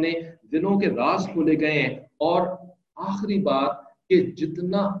सामने दिलों के राज खोले गए हैं, और आखिरी बात कि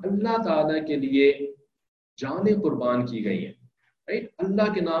जितना अल्लाह ताला के लिए जानें कुर्बान की गई हैं, राइट?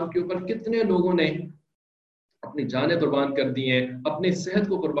 अल्लाह के नाम के ऊपर कितने लोगों ने अपनी जानें कुर्बान कर दी हैं, अपनी सेहत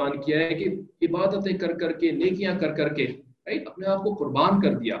को कुर्बान किया है कि इबादतें कर करके, नेकियां कर करके, राइट, अपने आप को कुर्बान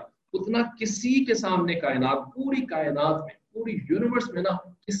कर दिया। उतना किसी के सामने कायनात, पूरी कायनात में, पूरी यूनिवर्स में ना,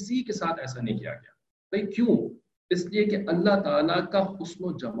 किसी के साथ ऐसा नहीं किया गया। भाई क्यों? इसलिए कि अल्लाह ताला का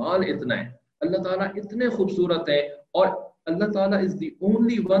हुस्न जमाल इतना है, अल्लाह ताला इतने खूबसूरत है, और अल्लाह ताला is the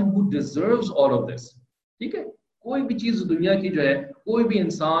only one who deserves all of this. ठीक है, कोई भी चीज दुनिया की जो है, कोई भी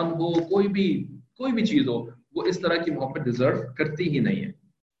इंसान हो, कोई भी चीज हो, वो इस तरह की मोहब्बत डिजर्व करती ही नहीं है।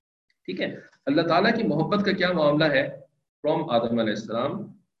 ठीक है, अल्लाह ताला की मोहब्बत का क्या मामला है फ्रॉम आदम अलैहिस्सलाम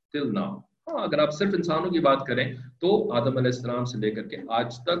टिल नाउ। हाँ, अगर आप सिर्फ इंसानों की बात करें तो आदम अलैहिस्सलाम से लेकर के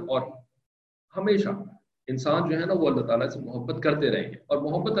आज तक और हमेशा इंसान जो है ना, वो अल्लाह ताला से मोहब्बत करते रहेंगे। और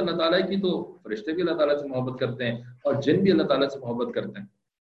मोहब्बत अल्लाह ताला की, तो फरिश्ते भी अल्लाह ताला से मोहब्बत करते हैं और जिन भी अल्लाह ताला से मोहब्बत करते हैं।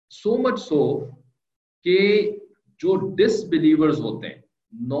 सो मच सो कि जो डिसबिलीवर्स होते हैं,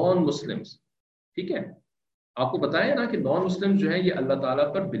 नॉन मुस्लिम्स, ठीक है, आपको बताया ना कि नॉन मुस्लिम जो है ये अल्लाह ताला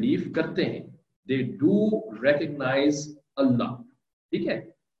पर बिलीव करते हैं, दे डू रिकॉग्नाइज अल्लाह। ठीक है,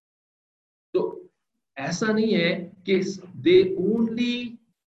 तो ऐसा नहीं है कि दे ओनली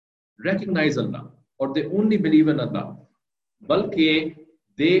रिकॉग्नाइज अल्लाह और दे ओनली बिलीव इन अल्लाह, बल्कि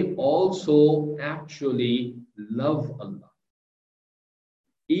they also actually love Allah.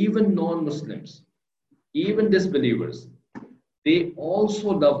 Even non-Muslims, even disbelievers, they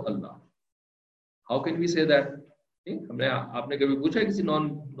also love Allah. How can we say that? हमने, आपने कभी पूछा किसी नॉन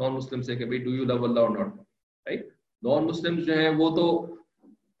मुस्लिम से कि भाई डू यू लव अल्लाह और नॉट? राइट? नॉन मुस्लिम्स जो हैं वो तो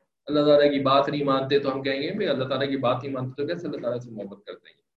अल्लाह ताला की बात नहीं मानते, तो हम कहेंगे भाई अल्लाह ताला की बात नहीं मानते तो कैसे अल्लाह ताला से मोहब्बत करते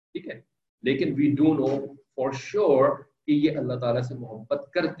हैं? ठीक है, लेकिन we do know for sure कि ये अल्लाह ताला से मोहब्बत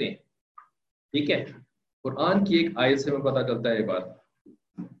करते हैं। ठीक है, कुरान की एक आयत से हमें पता चलता है ये बात।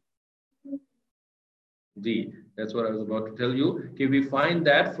 जी, that's what I was about to tell you कि we find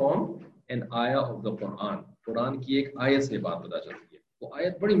that from an ayah of the Quran। Quran की एक आयत से बात पता चलती है। वो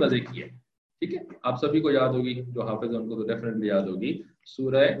आयत बड़ी मजे की है। ठीक है, आप सभी को याद होगी, जो हाफिज उनको तो डेफिनेटली याद होगी।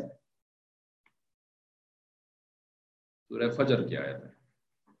 सूरह फजर की आयत है,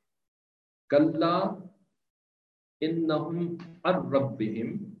 कल्ला इन्नहुम अन रब्बिहिम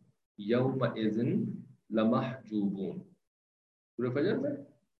यौमइज़िन लमहजूबून। सूरह फजर में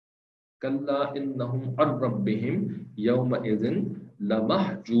कल्ला इन्नहुम अन रब्बिहिम यौमइज़िन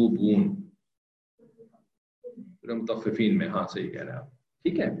लमहजूबून। मुतफ़्फ़िफ़ीन में, हाँ सही कह रहे हैं आप।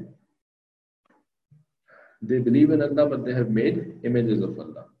 ठीक है, they believe in Allah but they have made images of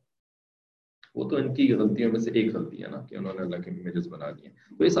अल्लाह। वो तो इनकी गलतियों में से एक गलती है ना कि उन्होंने अल्लाह के इमेजेस बना दिए।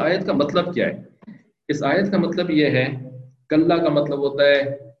 तो इस आयत का मतलब क्या है? इस आयत का मतलब ये है, कल्ला का मतलब होता है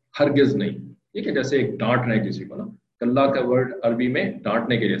हरगिज नहीं। ठीक है, जैसे एक डांट रहे किसी को ना, कल्ला का वर्ड अरबी में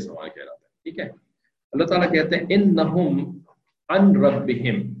डांटने के लिए इस्तेमाल किया जाता है। ठीक है, अल्लाह ताला कहते हैं इन्नहुम अन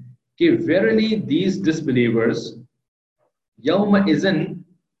रब्बिहिम, कि verily these disbelievers यौमइज़िन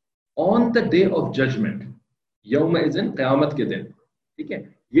on the day of judgment, यौमइज़िन क़यामत के दिन। ठीक है,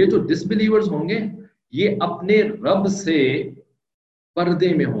 ये जो डिसबिलीवर्स होंगे ये अपने रब से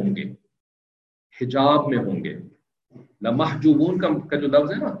पर्दे में होंगे, हिजाब में होंगे। लमहजूबून का जो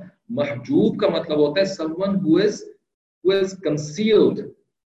लफ्ज है ना, महजूब का मतलब होता है someone who is concealed,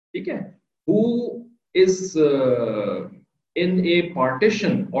 ठीक है, who is in a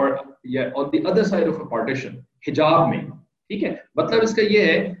partition or on the other side of a partition, हिजाब में, ठीक है। मतलब इसका ये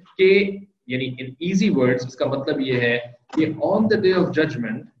है कि यानी in easy words इसका मतलब ये है कि on the day of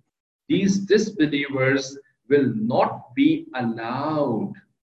judgment these disbelievers will not be allowed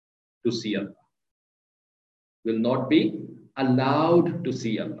to see Allah, will not be allowed to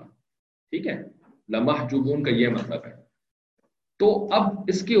see Allah, ठीक है। लमहजूबून का ये मतलब है। तो अब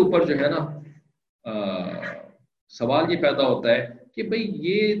इसके ऊपर जो है ना सवाल ये पैदा होता है कि भाई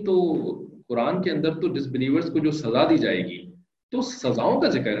ये तो कुरान के अंदर तो डिसबिलीवर्स को जो सजा दी जाएगी तो सजाओं का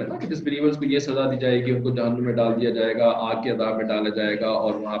जिक्र है ना कि डिसबिलीवर्स को ये सजा दी जाएगी, उनको जहन्नुम में डाल दिया जाएगा, आग के अदाब में डाला जाएगा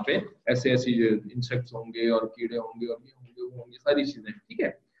और वहां पे ऐसे ऐसी इंसेक्ट्स होंगे और कीड़े होंगे और ये होंगे वो होंगे सारी चीजें, ठीक है।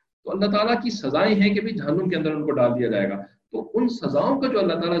 तो अल्लाह ताला की सजाएं हैं कि भाई जहन्नुम के अंदर उनको डाल दिया जाएगा। तो उन सजाओं का जो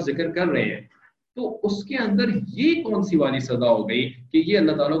अल्लाह ताला जिक्र कर रहे हैं तो उसके अंदर ये कौन सी वाली सजा हो गई कि ये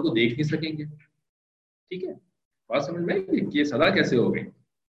अल्लाह ताला को देख नहीं सकेंगे, ठीक है। बात समझ में आई कि ये सजा कैसे हो गई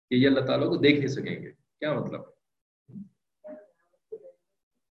कि ये अल्लाह ताला को देख नहीं सकेंगे, क्या मतलब है?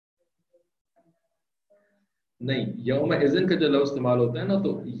 नहीं, यौम इज़्न का जो लफ्ज़ इस्तेमाल होता है ना तो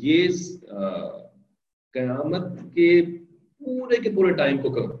ये क़यामत के पूरे टाइम को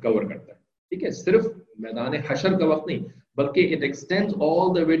कवर करता है, ठीक है। सिर्फ मैदान हशर का वक्त नहीं बल्कि it extends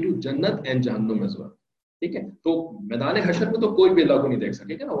all the way to जन्नत एंड जहन्नुम एज़ वेल, ठीक है। तो मैदान हशर में तो कोई भी अल्लाह को नहीं देख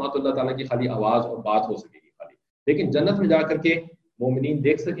सकेगा ना, वहां तो अल्लाह ताला की खाली आवाज और बात हो सकेगी खाली, लेकिन जन्नत में जाकर के मोमिनीन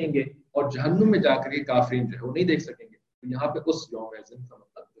देख सकेंगे और जहन्नुम में जाकर के काफिरीन जो है वो नहीं देख सकेंगे। तो यहाँ पे उस यौम इज़्न का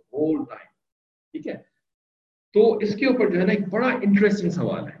मतलब होल टाइम, ठीक है। तो इसके ऊपर जो है ना एक बड़ा इंटरेस्टिंग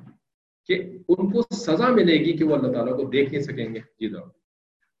सवाल है कि उनको सजा मिलेगी कि वो अल्लाह ताला को देख नहीं सकेंगे। जी दो,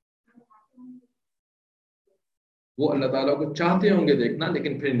 वो अल्लाह ताला को चाहते होंगे देखना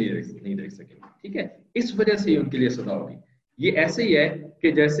लेकिन फिर नहीं देख सकेंगे, ठीक है। इस वजह से उनके लिए सजा होगी। ये ऐसे ही है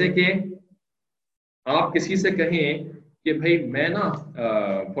कि जैसे कि आप किसी से कहें कि भाई मैं ना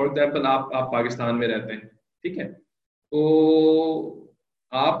फॉर एग्जाम्पल आप पाकिस्तान में रहते हैं, ठीक है, तो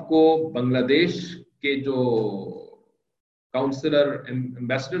आपको बांग्लादेश के जो काउंसलर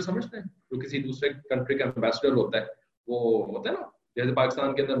एम्बेसडर समझते हैं, जो किसी दूसरे कंट्री का एम्बेसडर होता है, वो होता है ना, जैसे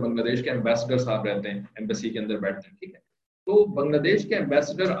पाकिस्तान के अंदर बांग्लादेश के एम्बेसडर साहब रहते हैं, एम्बेसी के अंदर बैठते हैं, ठीक है। तो बांग्लादेश के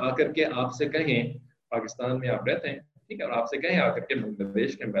एम्बेसडर आकर के आपसे कहें, पाकिस्तान में आप रहते हैं, ठीक है, और आपसे कहें आकर के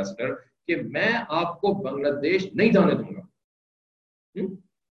बांग्लादेश के एम्बेसडर कि मैं आपको बांग्लादेश नहीं जाने दूंगा,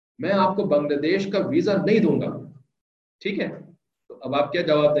 मैं आपको बांग्लादेश का वीजा नहीं दूंगा, ठीक है। तो अब आप क्या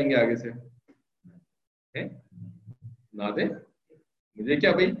जवाब देंगे आगे से? ना दे, मुझे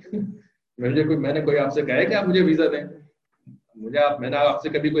क्या भाई मैंने कोई आपसे कहा है कि आप मुझे वीजा दें? मैंने आपसे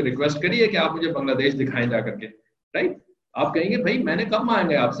कभी कोई रिक्वेस्ट करी है कि आप मुझे बांग्लादेश दिखाएं जा करके, राइट? आप कहेंगे भाई मैंने कब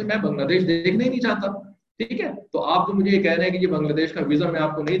मांगा है आपसे, मैं बांग्लादेश देखने ही नहीं चाहता, ठीक है। तो आप जो मुझे ये कह रहे हैं कि ये बांग्लादेश का वीजा मैं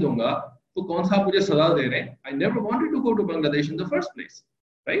आपको नहीं दूंगा, तो कौन सा आप मुझे सजा दे रहे हैं? I never wanted to go to Bangladesh in the first place,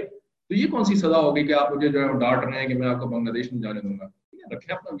 right? तो ये कौन सी सजा होगी कि आप मुझे जो है डांट रहे हैं कि मैं आपको बांग्लादेश नहीं जाने दूंगा? ठीक है,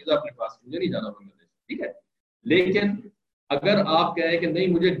 रखें अपना वीजा अपने पास, मुझे नहीं जाना बांग्लादेश, ठीक है। लेकिन अगर आप कहें कि नहीं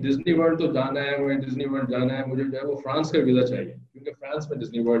मुझे डिज्नी वर्ल्ड तो जाना है, मुझे डिज्नी वर्ल्ड जाना है, मुझे जो है वो फ्रांस का वीजा चाहिए क्योंकि फ्रांस में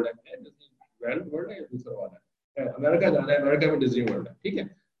डिज्नी वर्ल्ड है, डिज्नी वर्ल्ड है या दूसरा वाला है, अमेरिका जाना है, अमेरिका में डिज्नी वर्ल्ड है, ठीक है।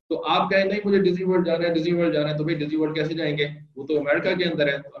 तो आप कहें नहीं मुझे डिज्नी वर्ल्ड जाना है, डिज्नी वर्ल्ड जाना है, तो भाई डिज्नी वर्ल्ड कैसे जाएंगे? वो तो अमेरिका के अंदर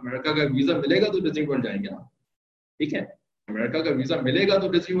है, तो अमेरिका का वीजा मिलेगा तो डिज्नी वर्ल्ड जाएंगे ना, ठीक है। अमेरिका का वीजा मिलेगा तो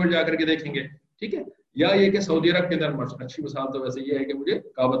डिज्नी वर्ल्ड जाकर के देखेंगे, ठीक है। या ये कि सऊदी अरब के अंदर अच्छी मिसाल तो वैसे ये है कि मुझे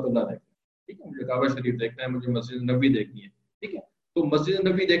काबतुल्लाह देखना है, ठीक है, मुझे काबा शरीफ देखना है, मुझे मस्जिद नबी देखनी है, ठीक है। तो मस्जिद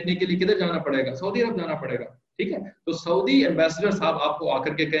नबी देखने के लिए किधर जाना पड़ेगा? सऊदी अरब जाना पड़ेगा, ठीक है। तो सऊदी एम्बेसडर साहब आपको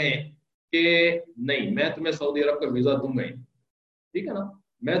आकर के कहें कि नहीं मैं तुम्हें सऊदी अरब का वीजा दूंगा ही, ठीक है ना,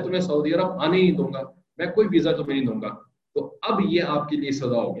 मैं तुम्हें सऊदी अरब आने ही दूंगा, मैं कोई वीजा तुम्हें नहीं दूंगा, तो अब ये आपके लिए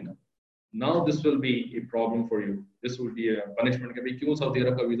सजा होगी ना। Now this will be a problem for you, this will be a punishment कि भाई क्यों सऊदी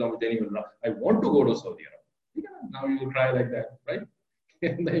अरब का वीजा मुझे नहीं मिल रहा, I want to go to Saudi Arab, ठीक है ना। Now you will try like that, right?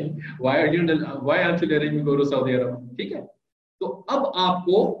 नहीं, why are you letting me go to Saudi Arab, ठीक है। तो अब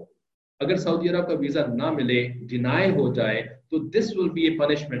आपको अगर सऊदी अरब का वीजा ना मिले, डिनाई हो जाए, तो this will be a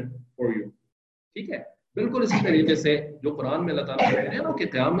punishment for you, ठीक है। बिल्कुल इसी तरीके से जो कुरान में अल्लाह ताला कह रहे हैं ना कि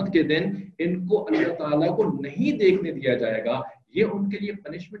क़यामत के दिन इनको अल्लाह ताला को नहीं देखने दिया जाएगा, ये उनके लिए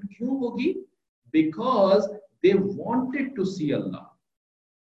पनिशमेंट क्यों होगी? Because they wanted to see Allah.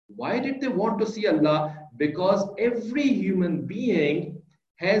 Why did they want to see Allah? Because every human being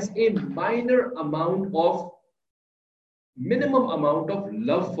has a minimum amount of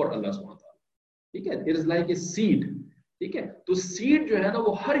love for Allah subhanahu wa ta'ala, ठीक है। It is like a seed, ठीक है। तो seed जो है ना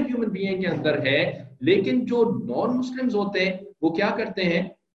वो हर human being के अंदर है, लेकिन जो नॉन मुस्लिम्स होते हैं वो क्या करते हैं?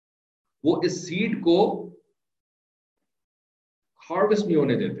 वो इस सीड को हार्वेस्ट नहीं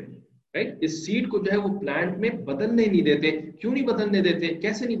होने देते, राइट? इस सीड को जो है वो प्लांट में बदलने नहीं देते। क्यों नहीं बदलने देते,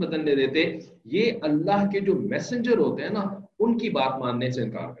 कैसे नहीं बदलने देते? ये अल्लाह के जो मैसेंजर होते हैं ना, उनकी बात मानने से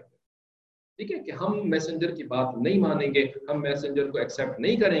इनकार करते हैं। ठीक है, कि हम मैसेंजर की बात नहीं मानेंगे, हम मैसेंजर को एक्सेप्ट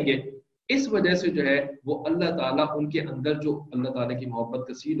नहीं करेंगे। इस वजह से जो है वो अल्लाह ताला उनके अंदर जो अल्लाह ताला की मोहब्बत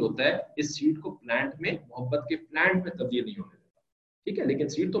का सीड होता है, इस सीड को प्लांट में, मोहब्बत के प्लांट में तब्दील नहीं होने देता। ठीक है, लेकिन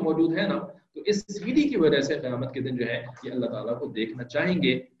सीड तो मौजूद है ना, तो इस सीडी की वजह से क़यामत के दिन जो है ये अल्लाह ताला को देखना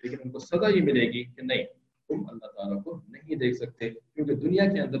चाहेंगे, लेकिन उनको सजा ये मिलेगी कि नहीं, तुम अल्लाह ताला को नहीं देख सकते, क्योंकि दुनिया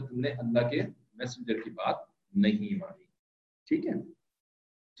के अंदर तुमने अल्लाह के मैसेंजर की बात नहीं मानी। ठीक है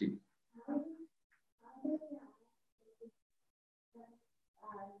जी।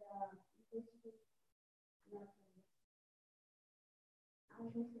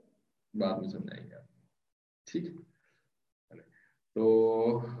 बाद में समझाएंगे आप। ठीक है, तो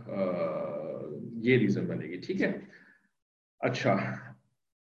ये रीजन बनेगी। ठीक है, अच्छा,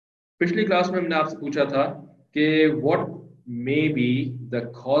 पिछली क्लास में हमने आपसे पूछा था कि what may be the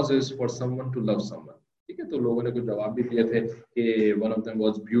causes for someone to love someone. ठीक है, तो लोगों ने कुछ जवाब भी दिए थे कि one of them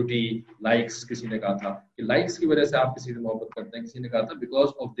was beauty, likes. किसी ने कहा था कि लाइक्स की वजह से आप किसी से मोहब्बत करते हैं, किसी ने कहा था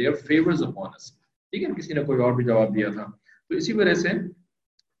because of their favours upon us. ठीक है, किसी ने कोई और भी जवाब दिया था। तो इसी वजह से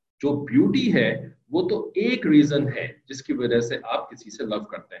जो ब्यूटी है वो तो एक रीजन है जिसकी वजह से आप किसी से लव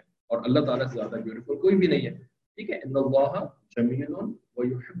करते हैं, और अल्लाह ताला से ज्यादा ब्यूटीफुल कोई भी नहीं है। ठीक है, इन्नल्लाह जमीलुन व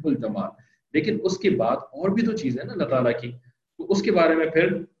युहिब्बुल जमाल। लेकिन उसके बाद और भी तो चीज है ना अल्लाह ताला की, तो उसके बारे में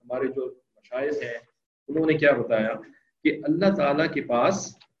फिर हमारे जो मशाइख हैं उन्होंने क्या बताया कि अल्लाह ताला के पास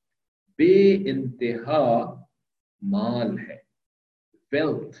बे इंतहा माल है,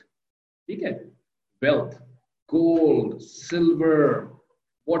 वेल्थ। ठीक है, wealth, gold, silver,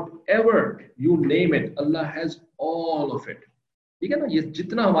 whatever you name it, Allah has all of it. ठीक है ना, ये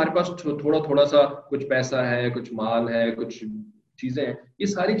जितना हमारे पास थोड़ा थोड़ा सा कुछ पैसा है, कुछ माल है, कुछ चीजें हैं, ये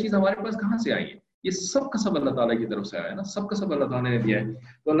सारी चीज हमारे पास कहाँ से आई है? ये सब का सब अल्लाह ताला की तरफ से आया है ना, सब का सब अल्लाह ताला ने दिया है।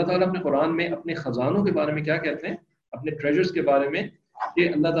 तो अल्लाह ताला अपने कुरान में अपने खजानों के बारे में क्या कहते हैं, अपने ट्रेजर्स के बारे में, कि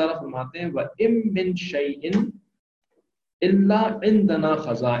अल्लाह ताला फरमाते हैं व इम मिन शैइन इल्ला इंदना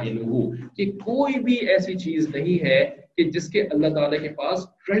खज़ाइनुहु, कि कोई भी ऐसी चीज नहीं है कि जिसके अल्लाह ताला के पास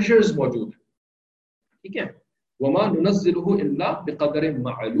ट्रेजर्स मौजूद है। ठीक है, वमा नुनज़्ज़िलुहु इल्ला बिक़दरिन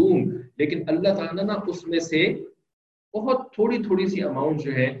मालूम, लेकिन अल्लाह ताला ना उसमें से बहुत थोड़ी थोड़ी सी अमाउंट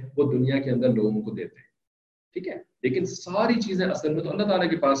जो है वो दुनिया के अंदर लोगों को देते हैं। ठीक है, लेकिन सारी चीजें असल में तो अल्लाह ताला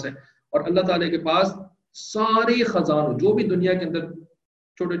के पास है, और अल्लाह ताला के पास सारे खजानों, जो भी दुनिया के अंदर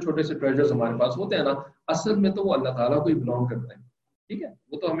छोटे छोटे से ट्रेजर्स हमारे पास होते हैं ना, असल में तो वो अल्लाह ताला को ही बिलोंग करते हैं। ठीक है,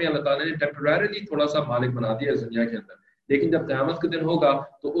 वो तो हमें अल्लाह ताला ने टेम्परेरीली थोड़ा सा मालिक बना दिया इस दुनिया के अंदर, लेकिन जब क़यामत के दिन होगा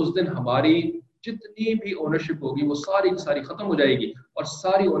तो उस दिन हमारी जितनी भी ओनरशिप होगी वो सारी की सारी खत्म हो जाएगी, और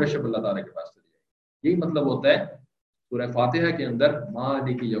सारी ओनरशिप अल्लाह ताला के पास चली जाएगी। यही मतलब होता है सूरह फातिहा के अंदर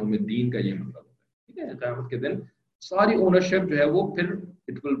मालिक यौमिद्दीन का, ये मतलब होता है। ठीक है, क़यामत के दिन सारी ओनरशिप जो है वो फिर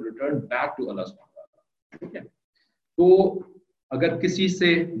it will return back to Allah सुब्हानहू व तआला। ठीक है, तो अगर किसी से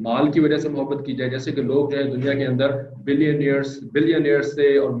माल की वजह से मोहब्बत की जाए, जैसे कि लोग जो है दुनिया के अंदर बिलियनियर्स से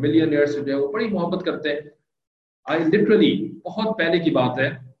और मिलियनियर्स से जो है वो बड़ी मोहब्बत करते हैं। आई लिटरली, बहुत पहले की बात है,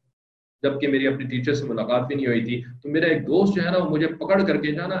 जबकि मेरी अपनी टीचर से मुलाकात भी नहीं हुई थी, तो मेरा एक दोस्त जो है ना वो मुझे पकड़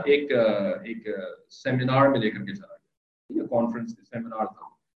करके जो है ना एक सेमिनार में लेकर के चला गया। ठीक है, कॉन्फ्रेंस सेमिनार था।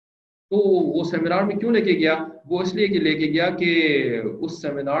 तो वो सेमिनार में क्यों लेके गया? वो इसलिए कि लेके गया कि उस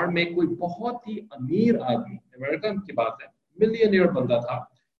सेमिनार में कोई बहुत ही अमीर आदमी, अमेरिका की बात है, मिलियनियर बंदा था,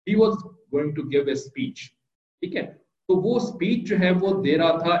 he was going to give a speech. ठीक है, तो वो स्पीच जो है वो दे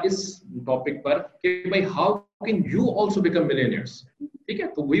रहा था इस टॉपिक पर कि भाई how can you also become millionaires. ठीक है,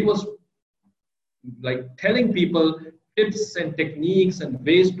 तो we was like telling people tips and techniques and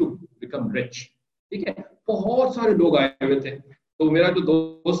ways to become rich. ठीक है, बहुत सारे लोग आए हुए थे। तो मेरा जो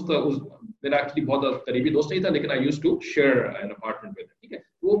दोस्त, मेरा एक्चुअली बहुत करीबी दोस्त नहीं था, लेकिन आई used to share an apartment with. ठीक है,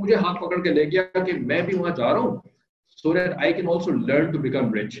 वो मुझे हाथ पकड़ के ले गया कि मैं भी वहां जा रहा हूँ, so that I can also learn to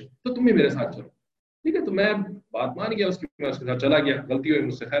become rich, तो तुम भी मेरे साथ चलो। ठीक है, तो मैं बात मान गया उसकी, मैं उसके साथ चला गया, गलती हुई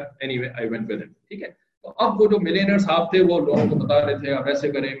मुझसे, खैर anyway I went with him. ठीक है, तो अब वो जो मिलियनियर साहब थे वो लोगों को बता रहे थे आप ऐसे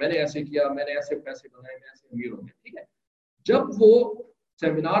करें, मैंने ऐसे किया, मैंने ऐसे पैसे बनाए, मैं ऐसे अमीर हो गया। ठीक है, जब वो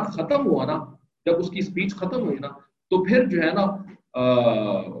सेमिनार खत्म हुआ ना, जब उसकी स्पीच खत्म हुई ना, तो फिर जो है ना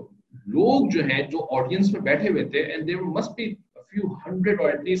लोग जो हैं, जो ऑडियंस में बैठे हुए थे, and there must be a few hundred or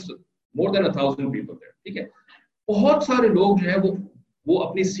at least more than 1,000 people there। ठीक है, बहुत सारे लोग जो है वो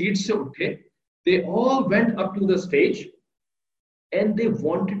अपनी सीट से उठे, they all went up to the stage and they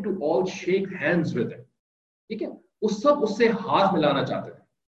wanted to all shake hands with him। ठीक है, वो सब उससे हाथ मिलाना चाहते थे।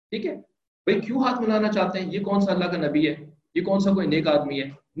 ठीक है, भाई क्यों हाथ मिलाना चाहते हैं? ये कौन सा अल्लाह का नबी है? ये कौन सा कोई नेक आदमी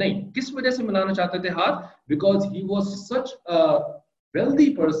है? नहीं, किस वजह से मिलाना चाहते थे हाथ? Because he was such a wealthy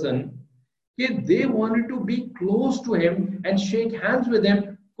person कि दे wanted to be close to him and shake hands with him.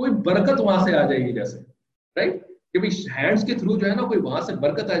 कोई बरकत वहां से आ जाएगी जैसे, राइट? कि भाई हैंड्स के थ्रू जो है ना कोई वहां से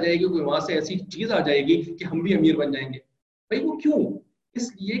बरकत आ जाएगी, कोई वहां से ऐसी चीज आ जाएगी कि हम भी अमीर बन जाएंगे. भाई वो क्यों?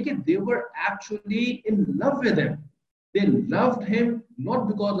 इसलिए कि they were actually in love with him. They loved him not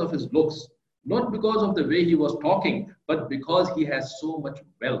because of his looks, not because of the way he was talking, but because he has so much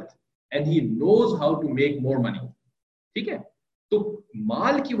wealth and he knows how to make more money. ठीक है? तो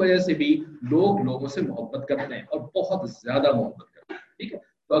माल की वजह से भी लोग लोगों से मोहब्बत करते हैं और बहुत ज्यादा मोहब्बत करते हैं. ठीक है?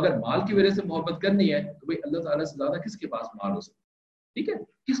 तो अगर माल की वजह से मोहब्बत करनी है तो भाई अल्लाह ताला से ज्यादा किसके पास माल हो सकता है? ठीक है?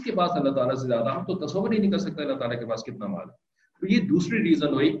 किसके पास अल्लाह ताला से ज्यादा? हम तो तसव्वुर ही नहीं कर सकते अल्लाह ताला के पास कितना माल है. तो ये दूसरी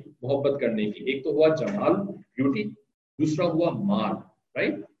रीजन हुई मोहब्बत करने की. एक तो हुआ जमाल, ब्यूटी, दूसरा हुआ माल,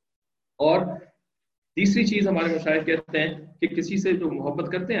 राइट? और तीसरी चीज हमारे मशाइख कहते हैं कि किसी से जो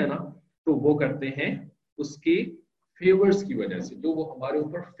मोहब्बत करते हैं ना तो वो करते हैं उसके फेवर्स की वजह से, जो वो हमारे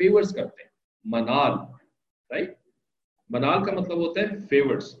ऊपर फेवर्स करते हैं. मनाल, राइट? मनाल का मतलब होता है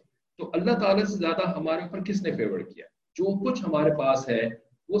फेवर्स. तो अल्लाह ताला से ज्यादा हमारे ऊपर किसने फेवर किया? जो कुछ हमारे पास है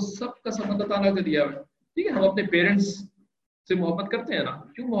वो सब का सब अल्लाह ताला का दिया है. ठीक है? हम अपने पेरेंट्स से मोहब्बत करते हैं ना,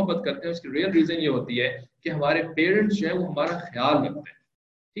 क्यों मोहब्बत करते हैं? उसकी रियल रीजन ये होती है कि हमारे पेरेंट्स जो है वो हमारा ख्याल रखते हैं.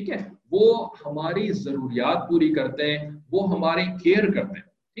 ठीक है? वो हमारी जरूरियात पूरी करते हैं, वो हमारी केयर करते हैं.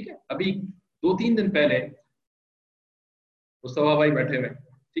 ठीक है? अभी 2-3 दिन पहले मुस्तफा भाई बैठे हुए,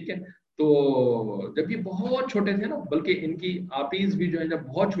 ठीक है, तो जब ये बहुत छोटे थे ना, बल्कि इनकी आपीज भी जो है जब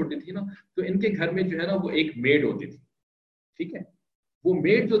बहुत छोटी थी ना, तो इनके घर में जो है ना वो एक मेड होती थी. ठीक है? वो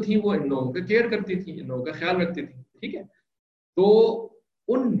मेड जो थी वो इन लोगों का केयर करती थी, इन लोगों का ख्याल रखती थी. ठीक है? तो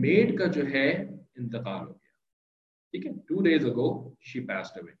उन मेड का जो है इंतकाल हो गया. ठीक है? 2 days ago she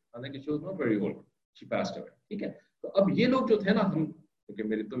passed away. हालांकि she was not very old, she passed away. ठीक है? तो अब ये लोग जो थे ना, हम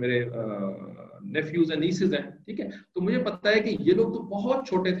क्योंकि मेरे नेफ्यूज एंड नीसेस हैं, ठीक है, तो मुझे पता है कि ये लोग तो बहुत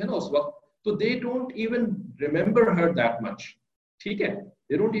छोटे थे ना उस वक्त, तो they don't even remember her that much. ठीक है?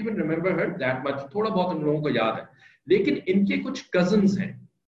 They don't even remember her that much. थोड़ा बहुत उन लोगों को याद है, लेकिन इनके कुछ कजन्स हैं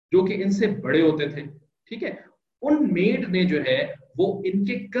जो कि इनसे बड़े होते थे. ठीक है? उन मेड ने जो है वो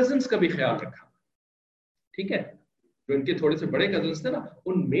इनके कजन्स का भी ख्याल रखा. ठीक है? जो इनके थोड़े से बड़े कजन्स थे ना,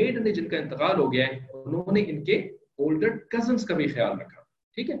 उन मेड ने जिनका इंतकाल हो गया है, उन्होंने इनके ओल्डर कजन्स का भी ख्याल रखा.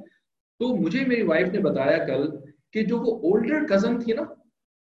 ठीक है? तो मुझे मेरी वाइफ ने बताया कल कि जो वो ओल्डर कजन थी ना,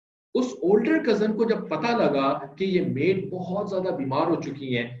 उस ओल्डर कजन को जब पता लगा कि ये मेड बहुत ज्यादा बीमार हो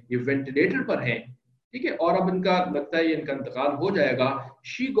चुकी हैं, ये वेंटिलेटर पर हैं, ठीक है, और अब इनका लगता है ये इनका इंतकाल हो जाएगा,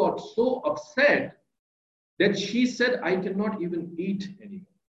 she got so upset that she said I can not even eat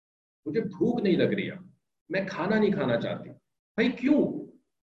anymore. मुझे भूख नहीं लग रही है, मैं खाना नहीं खाना चाहती. भाई क्यों?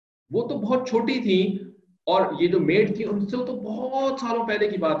 वो तो बहुत छोटी थी, और ये जो मेड थी उनसे तो बहुत सालों पहले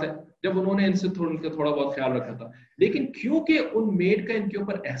की बात है जब उन्होंने इनसे थोड़ा बहुत ख्याल रखा था. लेकिन क्योंकि उन मेड का इनके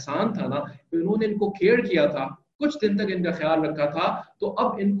ऊपर एहसान था ना, उन्होंने इनको केयर किया था, कुछ दिन तक इनका ख्याल रखा था, तो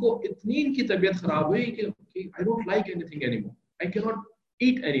अब इनको इतनी इनकी तबीयत खराब हुई कि I don't like anything anymore, I can not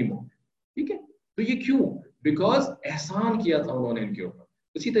eat anymore. ठीक है? तो ये क्यों? बिकॉज एहसान किया था उन्होंने इनके ऊपर.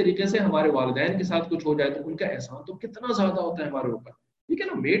 इसी तरीके से हमारे वालिदैन के साथ कुछ हो जाए तो उनका एहसान तो कितना ज्यादा होता है हमारे ऊपर. ठीक है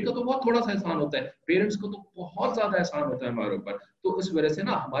ना? मेड का तो बहुत थोड़ा सा एहसान होता है, पेरेंट्स को तो बहुत ज्यादा एहसान होता है हमारे ऊपर. तो इस वजह से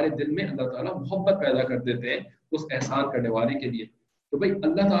ना हमारे दिल में अल्लाह ताला मोहब्बत पैदा कर देते हैं उस एहसान करने वाले के लिए. तो भाई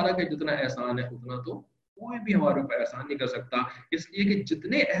अल्लाह ताला का जितना एहसान है उतना तो कोई भी हमारे ऊपर एहसान नहीं कर सकता. इसलिए कि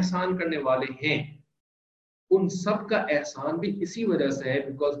जितने एहसान करने वाले हैं उन सब का एहसान भी इसी वजह से है,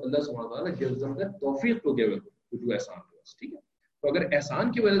 बिकॉज अल्लाह सुब्हानहू व तआला गिव्स देम द तौफीक टू गिव टू डू एहसान टू अस. ठीक है? तो अगर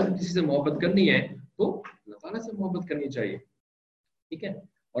एहसान की वजह से किसी से मोहब्बत करनी है तो अल्लाह ताला से मोहब्बत करनी चाहिए. ठीक है?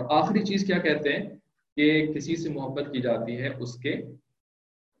 और आखिरी चीज क्या कहते हैं कि किसी से मोहब्बत की जाती है उसके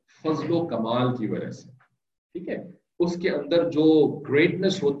फजलो कमाल की वजह से. ठीक है? उसके अंदर जो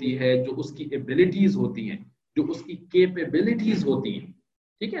ग्रेटनेस होती है, जो उसकी एबिलिटीज होती हैं, जो उसकी कैपेबिलिटीज होती हैं,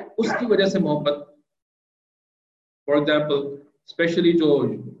 ठीक है, उसकी वजह से मोहब्बत. फॉर एग्जाम्पल स्पेशली जो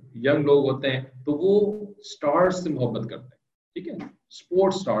यंग लोग होते हैं तो वो स्टार्स से मोहब्बत करते हैं. ठीक है?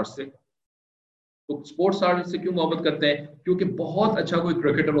 स्पोर्ट्स स्टार्स से. तो स्पोर्ट्स स्टार से क्यों मोहब्बत करते हैं? क्योंकि बहुत अच्छा कोई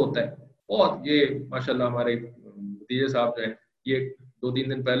क्रिकेटर होता है, और ये माशाल्लाह हमारे भतीजे साहब जो है ये 2-3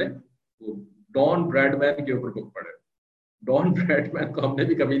 दिन पहले वो डॉन ब्रैडमैन के ऊपर बुक पढ़े. डॉन ब्रैडमैन को हमने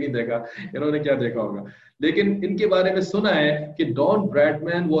भी कभी नहीं देखा, इन्होंने क्या देखा होगा, लेकिन इनके बारे में सुना है कि Don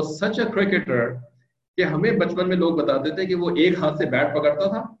Bradman was such a cricketer कि हमें बचपन में लोग बताते थे कि वो एक हाथ से बैट पकड़ता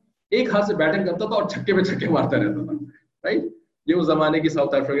था, एक हाथ से बैटिंग करता था और छक्के पे छक्के मारता रहता था. राइट? ये उस जमाने की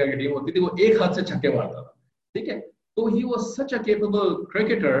साउथ अफ्रीका की टीम होती थी, वो एक हाथ से छक्के मारता था. ठीक है? तो he was such a capable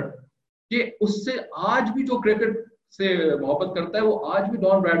cricketer कि उससे आज भी जो क्रिकेट से मोहब्बत करता है वो आज भी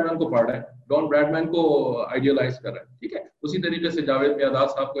डॉन ब्रैडमैन को पढ़ रहा है, डॉन ब्रैडमैन को आइडियलाइज कर रहा है, ठीक है। उसी तरीके से जावेद मियादाद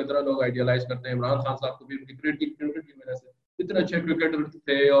साहब को इतना लोग आइडियलाइज करते हैं, इमरान खान साहब को भी उनकी क्रिकेट की वजह से, इतने अच्छे क्रिकेटर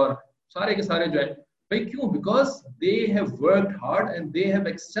थे और सारे के सारे जो है भाई, क्यों? Because they have worked hard and they have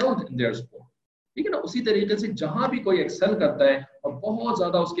excelled in their sport, ठीक है ना। उसी तरीके से जहां भी कोई एक्सेल करता है और बहुत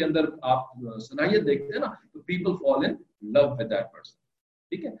ज्यादा उसके अंदर आप सलाहियत देखते हैं ना, तो people fall in love with that person,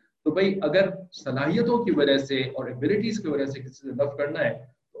 ठीक है। तो भाई अगर सलाहियतों की वजह से और एबिलिटीज की वजह से किसी से लव करना है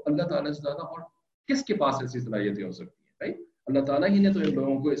तो अल्लाह ताला से ज्यादा और किसके पास ऐसी सलाहियतें हो सकती हैं? राइट, अल्लाह ताला ही ने तो इन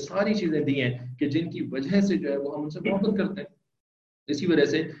लोगों को सारी चीजें दी हैं कि जिनकी वजह से जो है वो हम उनसे मोहब्बत करते हैं। इसी वजह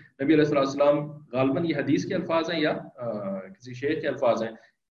से नबी अलैहिस्सलाम, गालबन ये हदीस के अल्फाज हैं या किसी शेख के अल्फाज हैं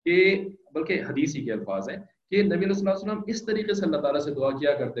कि, बल्कि हदीस ही के अल्फाज हैं कि नबी अलैहिस्सलाम इस तरीके से अल्लाह ताला से दुआ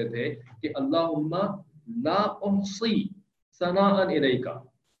किया करते थे कि अल्लाहुम्मा ला उहसी सनाअन इलैका,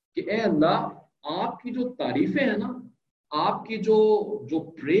 कि ए अल्लाह आपकी जो तारीफें हैं ना, आपकी जो जो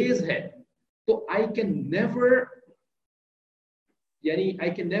प्रेज है, तो आई कैन नेवर, यानी I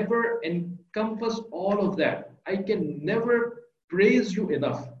can never encompass all of that, I can never praise you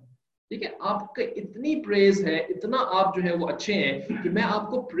enough, ठीक है। आपका इतनी प्रेज है, इतना आप जो है वो अच्छे हैं कि मैं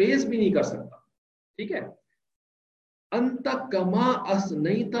आपको प्रेज भी नहीं कर सकता, ठीक है। अंता कमा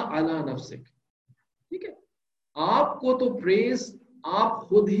असनैता अला नफ्सिक, ठीक है। आपको तो प्रेज आप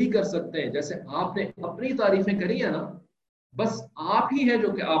खुद ही कर सकते हैं, जैसे आपने अपनी तारीफें करी है ना, बस आप ही है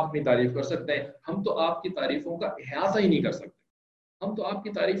जो कि आप अपनी तारीफ कर सकते हैं। हम तो आपकी तारीफों का इहाता ही नहीं कर सकते, हम तो आपकी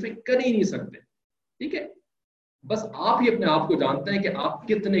तारीफें कर ही नहीं सकते, ठीक है। बस आप ही अपने आप को जानते हैं कि आप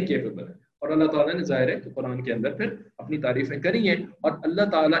कितने केपेबल हैं। और अल्लाह ताला ने जाहिर है कि कुरान के अंदर फिर अपनी तारीफें करी हैं, और अल्लाह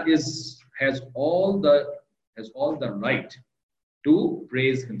ताला has all the right to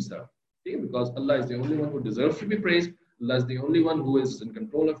praise himself, ठीक है, because Allah is the only one who deserves to be praised, Allah is the only one who is in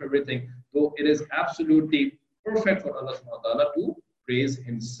control of everything. तो it is absolutely perfect for अल्लाह सुब्हानहू व तआला to praise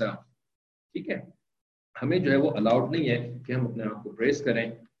himself, ठीक है। हमें जो है वो अलाउड नहीं है कि हम अपने आप को प्रेज करें,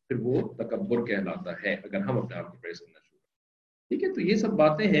 फिर वो तकब्बुर कहलाता है अगर हम अपने आप को प्रेज करना शुरू करें, ठीक है। तो ये सब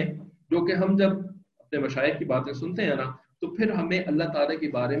बातें हैं जो कि हम जब अपने मशाइख की बातें सुनते हैं ना, तो फिर हमें अल्लाह ताला के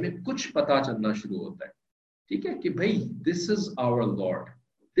बारे में कुछ पता चलना शुरू होता है, ठीक है, कि भाई this is our Lord,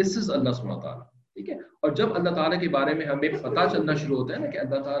 this is अल्लाह सुब्हानहू व तआला, ठीक है। और जब अल्लाह ताला के बारे में हमें पता चलना शुरू होता है ना कि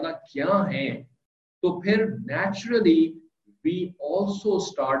अल्लाह ताला क्या है, तो फिर naturally we also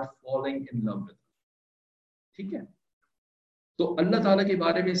start falling in love with, ठीक है। तो अल्लाह ताला के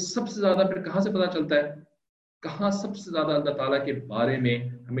बारे में सबसे ज्यादा फिर कहां से पता चलता है, कहां सबसे ज्यादा अल्लाह ताला के बारे में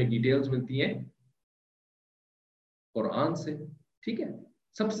हमें डिटेल्स मिलती हैं? कुरान से, ठीक है।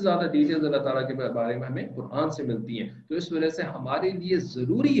 सबसे ज्यादा डिटेल्स अल्लाह ताला के बारे में हमें कुरान से मिलती हैं। तो इस वजह से हमारे लिए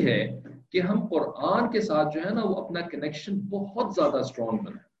जरूरी है कि हम कुरान के साथ जो है ना वो अपना कनेक्शन बहुत ज्यादा स्ट्रॉन्ग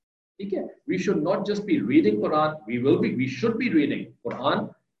बनाए, ठीक है। We should not just be reading Quran, we should be reading Quran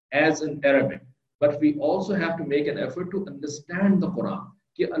as in Arabic, but we also have to make an effort to understand the Quran,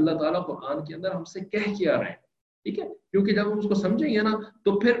 कि अल्लाह ताला कुरान के अंदर हमसे कह क्या रहे हैं, ठीक है। क्योंकि जब हम उसको समझेंगे ना,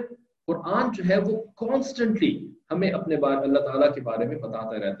 तो फिर कुरान जो है वो कॉन्स्टेंटली हमें अपने बारे अल्लाह ताला के बारे में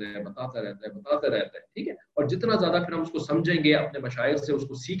बताता रहता है, ठीक है। और जितना ज्यादा फिर हम उसको समझेंगे, अपने मशाइख से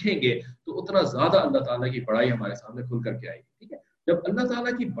उसको सीखेंगे, तो उतना ज्यादा अल्लाह ताला की बड़ाई हमारे सामने खुल करके आएगी, ठीक है। जब अल्लाह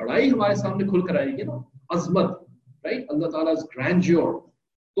ताला की बड़ाई हमारे सामने खुल कर आएगी ना, अजमत, राइट, अल्लाह ताला इज ग्रैंडियोर,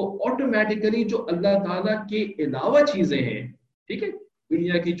 तो ऑटोमेटिकली जो अल्लाह ताला के अलावा चीजें हैं, ठीक है,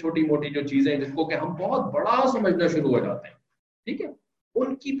 दुनिया की छोटी मोटी जो चीजें जिनको कि हम बहुत बड़ा समझना शुरू हो जाते हैं, ठीक है,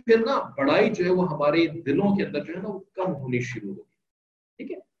 उनकी फिर ना बड़ाई जो है वो हमारे दिलों के अंदर जो है ना वो कम होनी शुरू होगी,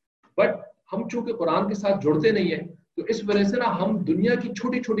 ठीक है। बट हम चूंकि कुरान के साथ जुड़ते नहीं है, तो इस वजह से ना हम दुनिया की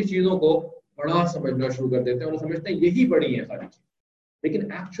छोटी छोटी चीजों को बड़ा समझना शुरू कर देते हैं और समझते हैं यही बड़ी है सारी चीज, लेकिन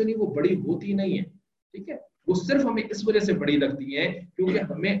एक्चुअली वो बड़ी होती नहीं है, ठीक है। वो सिर्फ हमें इस वजह से बड़ी लगती है क्योंकि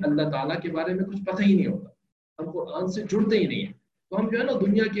हमें अल्लाह ताला के बारे में कुछ पता ही नहीं होता, हम कुरान से जुड़ते ही नहीं है। तो हम जो है ना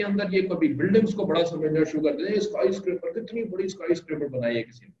दुनिया के अंदर ये कभी बिल्डिंग्स को बड़ा समझना शुरू कर देते हैं, स्काई स्क्रेपर, कितनी बड़ी स्काई स्क्रेपर बनाई है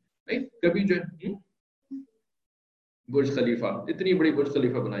किसी ने, राइट, कभी जो है बुर्ज खलीफा, इतनी बड़ी बुर्ज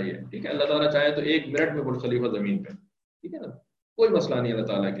खलीफा बनाई है, ठीक है। अल्लाह ताला चाहे तो 1 मिनट में बुर्ज खलीफा जमीन पे, ठीक है ना, कोई मसला नहीं अल्लाह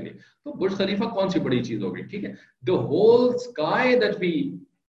ताला के लिए। तो बुर्ज खलीफा कौन सी बड़ी चीज होगी, ठीक है। The whole sky that we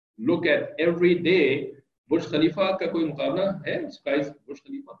look at every day, Burj Khalifa का कोई मुकाबला है? स्काई, बुर्ज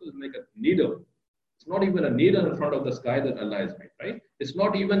खलीफा तो like a needle, it's not even a needle in front of the sky that Allah has made, right? It's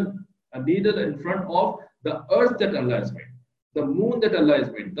not even a needle in front of the earth that Allah has made, the moon that Allah has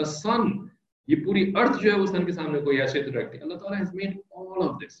made, the sun, ये पूरी अर्थ जो है वो सन के सामने कोई हैसियत रखती है। अल्लाह ताला has made all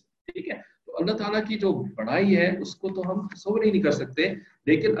of this, ठीक है। तो अल्लाह ताला की जो बड़ाई है उसको तो हम तस्वीर ही नहीं कर सकते,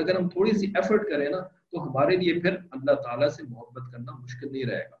 लेकिन अगर हम थोड़ी सी एफर्ट करें ना, तो हमारे लिए फिर अल्लाह ताला से मोहब्बत करना मुश्किल नहीं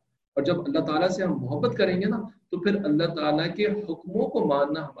रहेगा। اور جب اللہ تعالیٰ سے ہم محبت کریں گے نا تو پھر اللہ تعالیٰ کے حکموں کو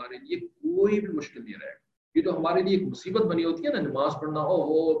ماننا ہمارے لیے کوئی بھی مشکل نہیں رہے گا. یہ تو ہمارے لیے ایک مصیبت بنی ہوتی ہے نا نماز پڑھنا, او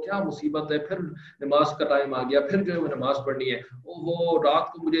ہو کیا مصیبت ہے, پھر نماز کا ٹائم آ گیا, پھر جو ہے وہ نماز پڑھنی ہے, او ہو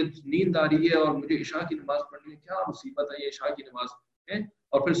رات کو مجھے نیند آ رہی ہے اور مجھے عشاء کی نماز پڑھنی ہے, کیا مصیبت ہے یہ عشاء کی نماز ہے.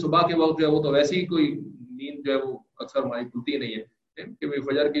 اور پھر صبح کے وقت جو ہے وہ تو ویسے ہی کوئی نیند جو ہے وہ اکثر ہماری کھلتی نہیں ہے کہ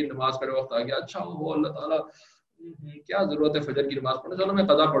فجر کی نماز کا وقت آ گیا, اچھا وہ اللہ تعالیٰ کیا ضرورت ہے فجر کی نماز پڑھنے, چلو میں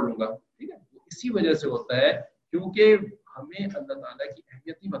قضا پڑھ لوں گا. ٹھیک ہے, اسی وجہ سے ہوتا ہے کیونکہ ہمیں اللہ تعالیٰ کی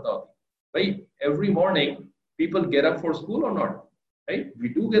اہمیت نہیں پتا ہوتی. بھائی every morning people get up for school or not, right? We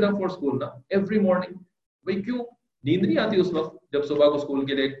do get up for school now every morning. بھائی کیوں نیند نہیں آتی اس وقت جب صبح کو اسکول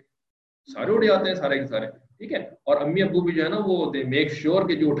کے لیے سارے اٹھ جاتے ہیں سارے کے سارے. ٹھیک ہے, اور امی ابو بھی جو ہے نا وہ دے میک شیور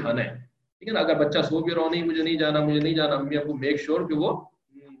کہ جو اٹھانا ہے. ٹھیک ہے نا, اگر بچہ سو بھی رہا نہیں مجھے نہیں جانا مجھے نہیں جانا, امی ابو میک شیور کہ وہ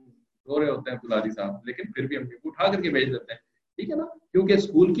رو رہے ہوتے ہیں بلادی صاحب, لیکن پھر بھی امی ابو اٹھا کر کے بھیج دیتے ہیں. ٹھیک ہے نا, کیونکہ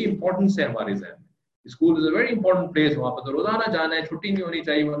اسکول کی امپورٹنس ہے ہمارے ذہن میں. School is a very important place, وہاں پہ تو روزانہ جانا ہے, چھٹی نہیں ہونی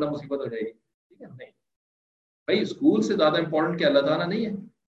چاہیے ورنہ مصیبت ہو جائے گی. ٹھیک ہے, نہیں بھائی اسکول سے زیادہ امپورٹنٹ کیا اللہ تعالیٰ نہیں ہے.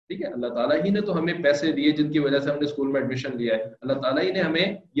 ٹھیک ہے, اللہ تعالیٰ ہی نے تو ہمیں پیسے دیے جن کی وجہ سے ہم نے اسکول میں ایڈمیشن لیا ہے. اللہ تعالیٰ ہی نے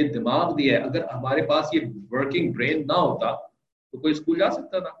ہمیں یہ دماغ دیا ہے. اگر ہمارے پاس یہ ورکنگ برین نہ ہوتا تو کوئی اسکول جا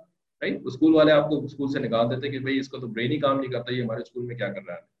سکتا تھا. رائٹ, اسکول والے آپ کو اسکول سے نکال دیتے کہ بھائی اس کا تو برین ہی کام نہیں کرتا, یہ ہمارے اسکول میں کیا کر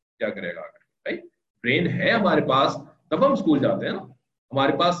رہا ہے, کیا کرے گا. رائٹ, برین ہے ہمارے پاس تب ہم اسکول جاتے ہیں نا,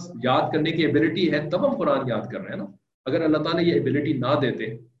 ہمارے پاس یاد کرنے کی ایبلٹی ہے تب ہم قرآن یاد کر رہے ہیں نا. اگر اللہ تعالیٰ یہ ایبلٹی نہ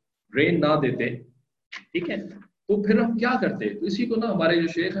دیتے, برین نہ دیتے, ٹھیک ہے, تو پھر ہم کیا کرتے. تو اسی کو نا ہمارے جو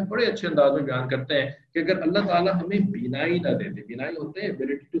شیخ ہیں بڑے اچھے انداز میں بیان کرتے ہیں کہ اگر اللہ تعالیٰ ہمیں بینائی نہ دیتے, بینائی ہوتے ہیں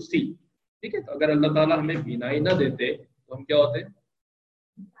ایبلٹی ٹو سی. ٹھیک ہے, تو اگر اللہ تعالیٰ ہمیں بینائی نہ دیتے تو ہم کیا ہوتے,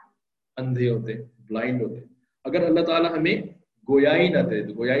 اندھے ہوتے, بلائنڈ ہوتے. اگر اللہ تعالیٰ ہمیں گویائی نہ دے,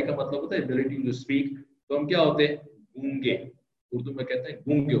 تو گویائی کا مطلب ہوتا ہے ایبلٹی ٹو اسپیک, تو ہم کیا ہوتے, گونگے, اردو میں کہتے ہیں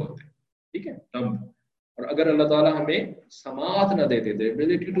گونگے ہوتے. ٹھیک ہے, ڈمب. اور اگر اللہ تعالیٰ ہمیں سماعت نہ دیتے تھے,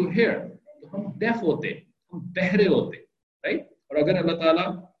 ایبلٹی ٹو ہیئر, تو ہم ڈیف ہوتے, ہم بہرے ہوتے. رائٹ, اور اگر اللہ تعالیٰ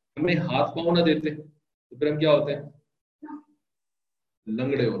ہمیں ہاتھ پاؤں نہ دیتے تو پھر ہم کیا ہوتے ہیں,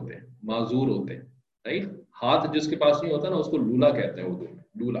 لنگڑے ہوتے, معذور ہوتے. رائٹ, ہاتھ جس کے پاس نہیں ہوتا نا اس کو لولا کہتے ہیں اردو میں,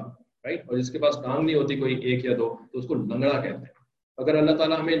 لولا. رائٹ, اور جس کے پاس ٹانگ نہیں ہوتی کوئی ایک یا دو تو اس کو لنگڑا کہتے ہیں. اگر اللہ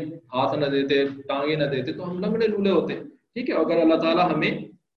تعالیٰ ہمیں ہاتھ نہ دیتے, ٹانگیں نہ دیتے تو ہم لنگڑے لولے ہوتے. ٹھیک ہے, اگر اللہ تعالیٰ ہمیں,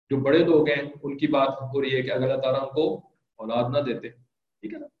 جو بڑے لوگ ہیں ان کی بات ہو رہی ہے کہ اگر اللہ تعالیٰ ہم کو اولاد نہ دیتے,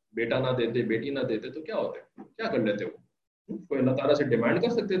 ٹھیک ہے نا, بیٹا نہ دیتے, بیٹی نہ دیتے, تو کیا ہوتے, کیا کر لیتے وہ. کوئی اللہ تعالیٰ سے ڈیمانڈ کر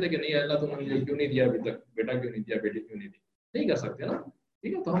سکتے تھے کہ نہیں اللہ تم نے کیوں نہیں دیا ابھی تک, بیٹا کیوں نہیں دیا, بیٹی کیوں نہیں دی, نہیں کر سکتے نا.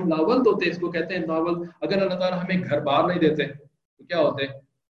 ٹھیک ہے, تو ہم لاول ہوتے, اس کو کہتے ہیں لاول. اگر اللہ تعالیٰ ہمیں گھر بار نہیں دیتے تو کیا ہوتے,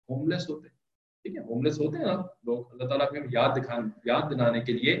 ہوم لیس ہوتے. ٹھیک ہے, ہوم لیس ہوتے ہیں نا لوگ. اللہ تعالیٰ کو یاد دلانے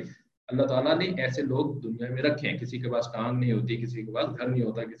کے لیے اللہ تعالیٰ نے ایسے لوگ دنیا میں رکھے ہیں. کسی کے پاس ٹانگ نہیں ہوتی, کسی کے پاس گھر نہیں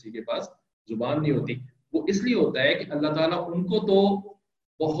ہوتا, کسی کے پاس زبان نہیں ہوتی. وہ اس لیے ہوتا ہے کہ اللہ تعالیٰ ان کو تو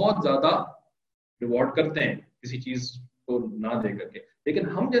بہت زیادہ ریوارڈ کرتے ہیں کسی چیز کو نہ دے کر کے, لیکن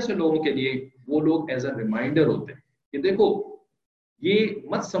ہم جیسے لوگوں کے لیے وہ لوگ ایز اے ریمائنڈر ہوتے ہیں کہ دیکھو یہ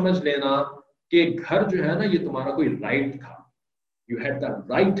مت سمجھ لینا کہ گھر جو ہے نا یہ تمہارا کوئی رائٹ تھا. You had the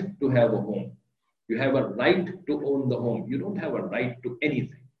right to have a home. You have a right to own the home. You don't have a right to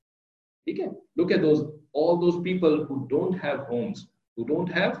anything. ٹھیک ہے, look at all those people who don't have homes, who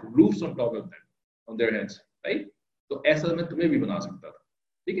don't have roofs on top of them, on their heads, right? تو ایسا میں تمہیں بھی بنا سکتا تھا.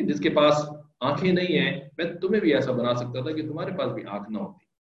 ٹھیک ہے, جس کے پاس آنکھیں نہیں ہیں میں تمہیں بھی ایسا بنا سکتا تھا کہ تمہارے پاس بھی آنکھ نہ ہوتی.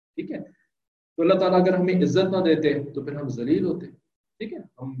 ٹھیک ہے, تو اللہ تعالیٰ اگر ہمیں عزت نہ دیتے تو پھر ہم ذلیل ہوتے. ٹھیک ہے,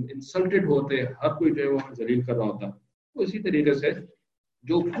 ہم انسلٹڈ ہوتے, ہر کوئی جو ہے وہ ہمیں ذلیل کر رہا ہوتا. تو اسی طریقے سے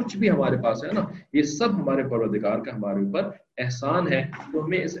جو کچھ بھی ہمارے پاس ہے نا یہ سب ہمارے پروردگار کا ہمارے اوپر احسان ہے. تو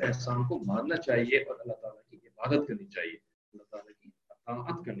ہمیں اس احسان کو ماننا چاہیے اور اللہ تعالیٰ کی عبادت کرنی چاہیے, اللہ تعالیٰ کی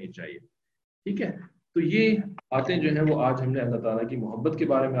اطاعت کرنی چاہیے. ٹھیک ہے, تو یہ باتیں جو ہیں وہ آج ہم نے اللہ تعالیٰ کی محبت کے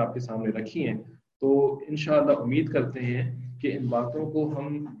بارے میں آپ کے سامنے رکھی ہیں. تو انشاءاللہ امید کرتے ہیں کہ ان باتوں کو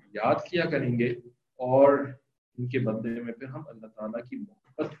ہم یاد کیا کریں گے اور ان کے بدلے میں پھر ہم اللہ تعالیٰ کی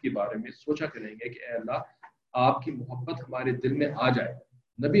محبت کے بارے میں سوچا کریں گے کہ اے اللہ آپ کی محبت ہمارے دل میں آ جائے.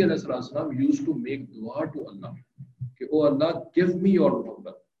 نبی علیہ السلام used to make dua to Allah کہ او اللہ give me your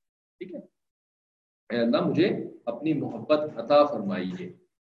محبت. ٹھیک ہے, اے اللہ مجھے اپنی محبت عطا فرمائیے.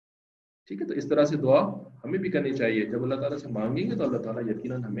 ٹھیک ہے, تو اس طرح سے دعا ہمیں بھی کرنی چاہیے. جب اللہ تعالیٰ سے مانگیں گے تو اللہ تعالیٰ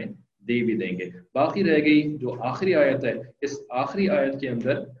یقیناً ہمیں دے بھی دیں گے. باقی رہ گئی جو آخری آیت ہے, اس آخری آیت کے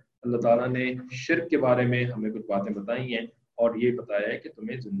اندر اللہ تعالیٰ نے شرک کے بارے میں ہمیں کچھ باتیں بتائی ہیں اور یہ بتایا ہے کہ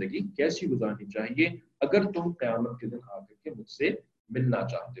تمہیں زندگی کیسی گزارنی چاہیے اگر تم قیامت کے دن آ کر کے مجھ سے ملنا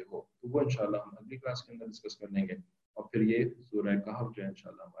چاہتے ہو. تو وہ انشاءاللہ ہم اگلی کلاس کے اندر ڈسکس کر لیں گے اور پھر یہ سورہ کہف جو ہے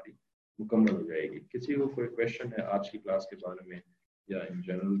انشاءاللہ ہماری مکمل ہو جائے گی. کسی کو کوئی کویشچن ہے آج کی کلاس کے بارے میں या इन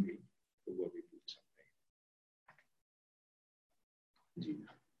जनरल भी, तो वो भी पूछ सकते हैं जी।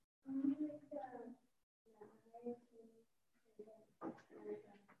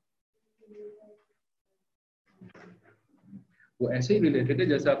 वो ऐसे ही रिलेटेड है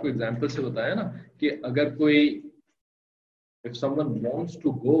जैसे आपको एग्जांपल से बताया ना कि अगर कोई if someone wants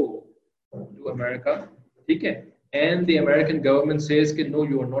to go to America, ठीक है, and the American government says कि no,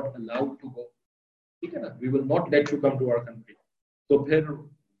 you are not allowed to go, ठीक है ना, we will not let you come to our country, तो फिर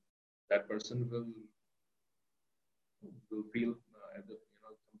that person will feel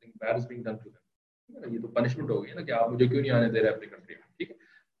something bad is being done to them, ठीक है ना, ये तो पनिशमेंट हो गई ना कि आप मुझे क्यों नहीं आने दे रहे अपनी कंट्री में, ठीक है।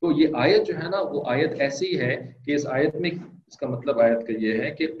 तो ये आयत जो है ना वो आयत ऐसी है कि इस आयत में इसका मतलब आयत का ये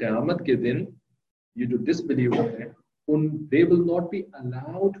है कि क़यामत के दिन ये जो डिसबिलीवर हैं they will not be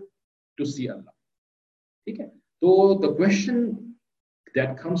allowed to see Allah, ठीक है। तो the question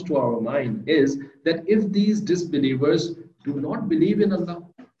that comes to our mind is that if these disbelievers do not believe in Allah,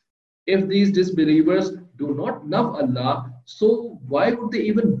 if these disbelievers do not love Allah, so why would they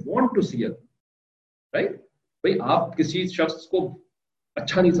even want to see Allah, right? भाई आप किसी शख्स को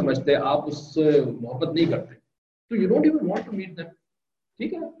अच्छा नहीं समझते, आप उससे मोहब्बत नहीं करते, तो you don't even want to meet them,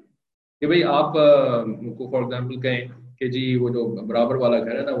 ठीक है। कि भाई आप को फॉर एग्जांपल कहें कि जी वो जो बराबर वाला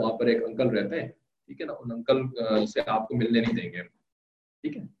घर है ना वहाँ पर एक अंकल रहते हैं, ठीक है ना, उन अंकल से आपको मिलने नहीं देंगे,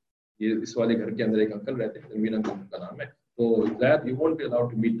 ठीक है, ये इस वाले घर के अंदर एक अंकल रहते हैं, तनवीर अंकल उनका नाम है, तो that you won't be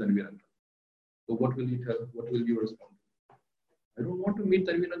allowed to meet Tanveer uncle, तो what will you tell, what will you respond? I don't want to meet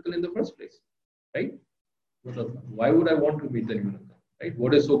Tanveer uncle in the first place, right? मतलब why would I want to meet Tanveer uncle, right?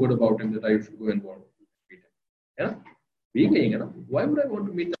 What is so good about him that I should go and want to meet him, है ना, भी कहेंगे ना, why would I want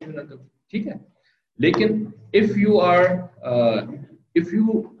to meet Tanveer uncle, ठीक है। लेकिन if you are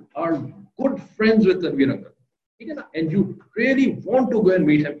good friends with Tanveer uncle, ठीक है ना, and you really want to go and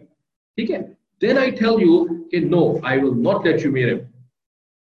meet him, ठीक है, then I tell you कि no, I will not let you meet him,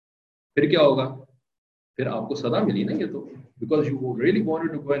 फिर क्या होगा? फिर आपको सजा मिली ना ये तो, because you really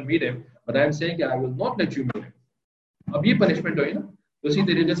wanted to go and meet him, but I am saying कि I will not let you meet him, अब ये पनिशमेंट हुई ना। तो इसी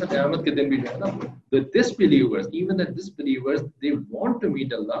तरीके से क़यामत के दिन भी जो है ना, the disbelievers, even the disbelievers, they want to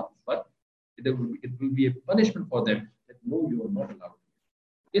meet Allah, but it will be a punishment for them that no, you are not allowed.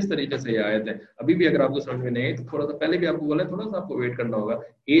 इस तरीके से ये आयत है। अभी भी अगर आपको समझ में नहीं है तो थोड़ा सा, पहले भी आपको बोला, थोड़ा सा आपको वेट करना होगा,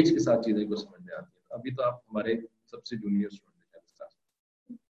 एज के साथ चीजें को समझ में आती है। अभी तो आप हमारे सबसे जूनियर स्टूडेंट हैं,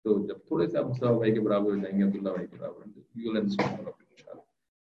 तो जब थोड़े से आप मुस्तफा भाई के बराबर हो जाएंगे, अब्दुल्ला भाई के बराबर, यू विल अंडरस्टैंड इंशाल्लाह,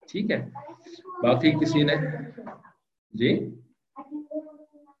 ठीक है। बाकी किसी ने जी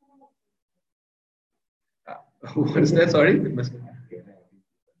what is that, sorry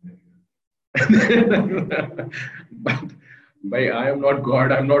भाई I am not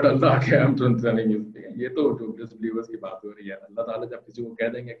God, I am not अल्लाह के आई एम telling you, ये तो जो डिसबिलीवर्स की बात हो रही है। अल्लाह ताला जब किसी को कह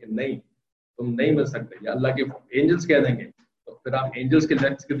देंगे कि नहीं तुम नहीं मिल सकते, या अल्लाह के एंजल्स कह देंगे, तो फिर आप एंजल्स के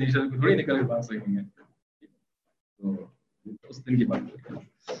लेफ्ट के दिशा में थोड़ी निकल के भाग सकेंगे, तो उस दिन की बात हो रही है।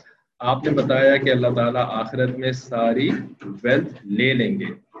 आपने बताया कि अल्लाह ताला आखिरत में सारी वेल्थ ले लेंगे,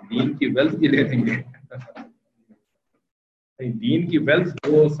 दीन की वेल्थ भी ले लेंगे। दीन की वेल्थ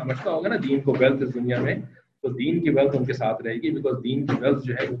जो समझता होगा ना, दीन को वेल्थ इस दुनिया में, तो दीन की वेल्थ उनके साथ रहेगी, बिकॉज दीन की वेल्थ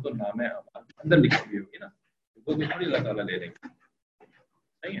जो है वो तो नाम है अंदर लिखी हुई होगी ना, वो तो थोड़ी अल्लाह ताला ले लेंगे,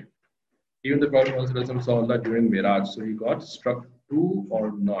 सही है। Even the Prophet saw Allah during Miraj, so he got struck too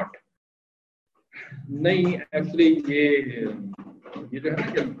or not? नहीं, एक्चुअली ये जो है ना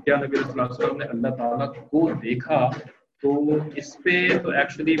कि क्या नबी सल्लल्लाहु अलैहि वसल्लम ने अल्लाह ताला को देखा, तो इस पे तो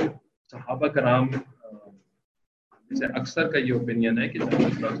एक्चुअली सहाबा कराम जैसे अक्सर का ये ओपिनियन है कि नबी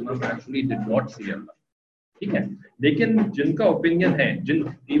सल्लल्लाहु अलैहि वसल्लम actually did not see Allah, ठीक है। लेकिन जिनका ओपिनियन है, जिन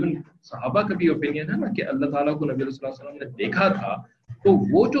इवन सहाबा का भी ओपिनियन है ना कि अल्लाह ताला को नबी सल्लल्लाहु अलैहि वसल्लम ने देखा था, तो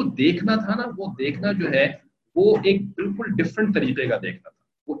वो जो देखना था ना, वो देखना जो है वो एक बिल्कुल डिफरेंट तरीके का देखना था।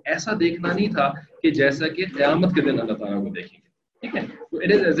 वो ऐसा देखना नहीं था कि जैसा कि क़यामत के दिन अल्लाह ताला को देखेंगे, ठीक है। तो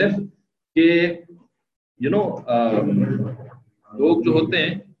इट इज एज इफ कि यू नो लोग जो होते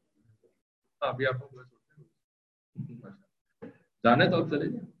हैं, अभी आप जाने तो अब चले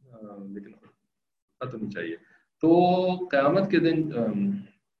जाए, लेकिन तो नहीं चाहिए। तो क़यामत के दिन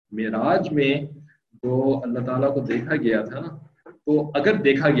मेराज में जो अल्लाह ताला को देखा गया था ना, तो अगर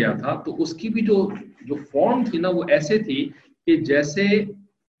देखा गया था तो उसकी भी जो फॉर्म थी ना, वो ऐसे थी कि जैसे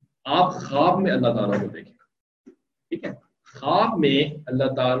आप ख्वाब में अल्लाह ताला को देखें, ठीक है। ख्वाब में अल्लाह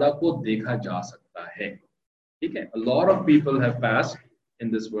ताला को देखा जा सकता है, ठीक है। A lot of people have passed in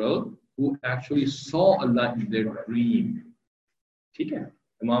this world who actually saw Allah in their dream, ठीक है।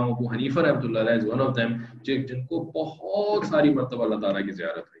 इमाम अबू हनीफा रहमतुल्लाह अलैह is one of them, जिनको बहुत सारी मर्तबा अल्लाह ताला की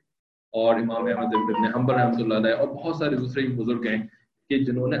ज़ियारत हुई, और इमाम अहमद इब्न हंबल रहमतुल्लाह अलैह और बहुत सारे दूसरे बुजुर्ग हैं कि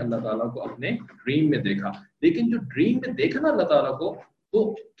जिन्होंने अल्लाह ताला को अपने ड्रीम में देखा। लेकिन जो ड्रीम में देखा ना अल्लाह ताला को, वो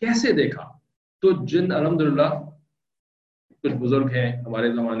कैसे देखा? तो जिन अल्हम्दुलिल्लाह कुछ बुजुर्ग हैं हमारे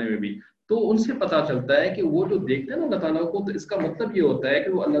जमाने में भी, तो उनसे पता चलता है कि वो जो देखते हैं ना अल्लाह ताला को, तो इसका मतलब ये होता है कि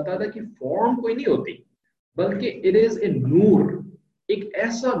वो अल्लाह ताला की फॉर्म कोई नहीं होती, बल्कि इट इज ए नूर, एक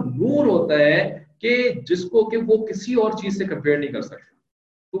ऐसा नूर होता है कि जिसको कि वो किसी और चीज से कंपेयर नहीं कर सकते।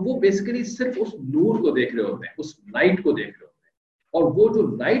 तो वो बेसिकली सिर्फ उस नूर को देख रहे होते हैं, उस लाइट को देख रहे होते हैं, और वो जो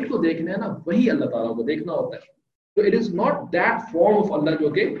लाइट को देखना है ना, वही अल्लाह ताला को देखना होता है। तो it is not that form of Allah जो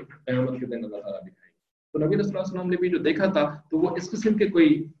कि क़यामत के दिन अल्लाह ताला दिखाएगा। तो नबी सल्लल्लाहु अलैहि वसल्लम ने भी जो देखा था, तो वो इस किस्म के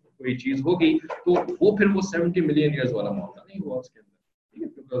कोई चीज होगी, तो वो फिर वो 70 मिलियन ईयर्स वाला मामला नहीं हुआ उसके अंदर, ठीक है?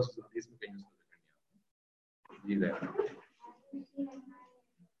 बिकॉज़ इसमें कहीं जी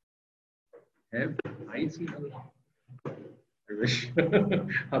है आई सी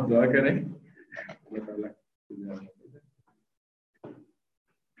आप दुआ करें अल्लाह ताला।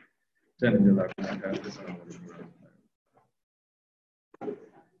 चलिए, जज़ाकल्लाह खैर।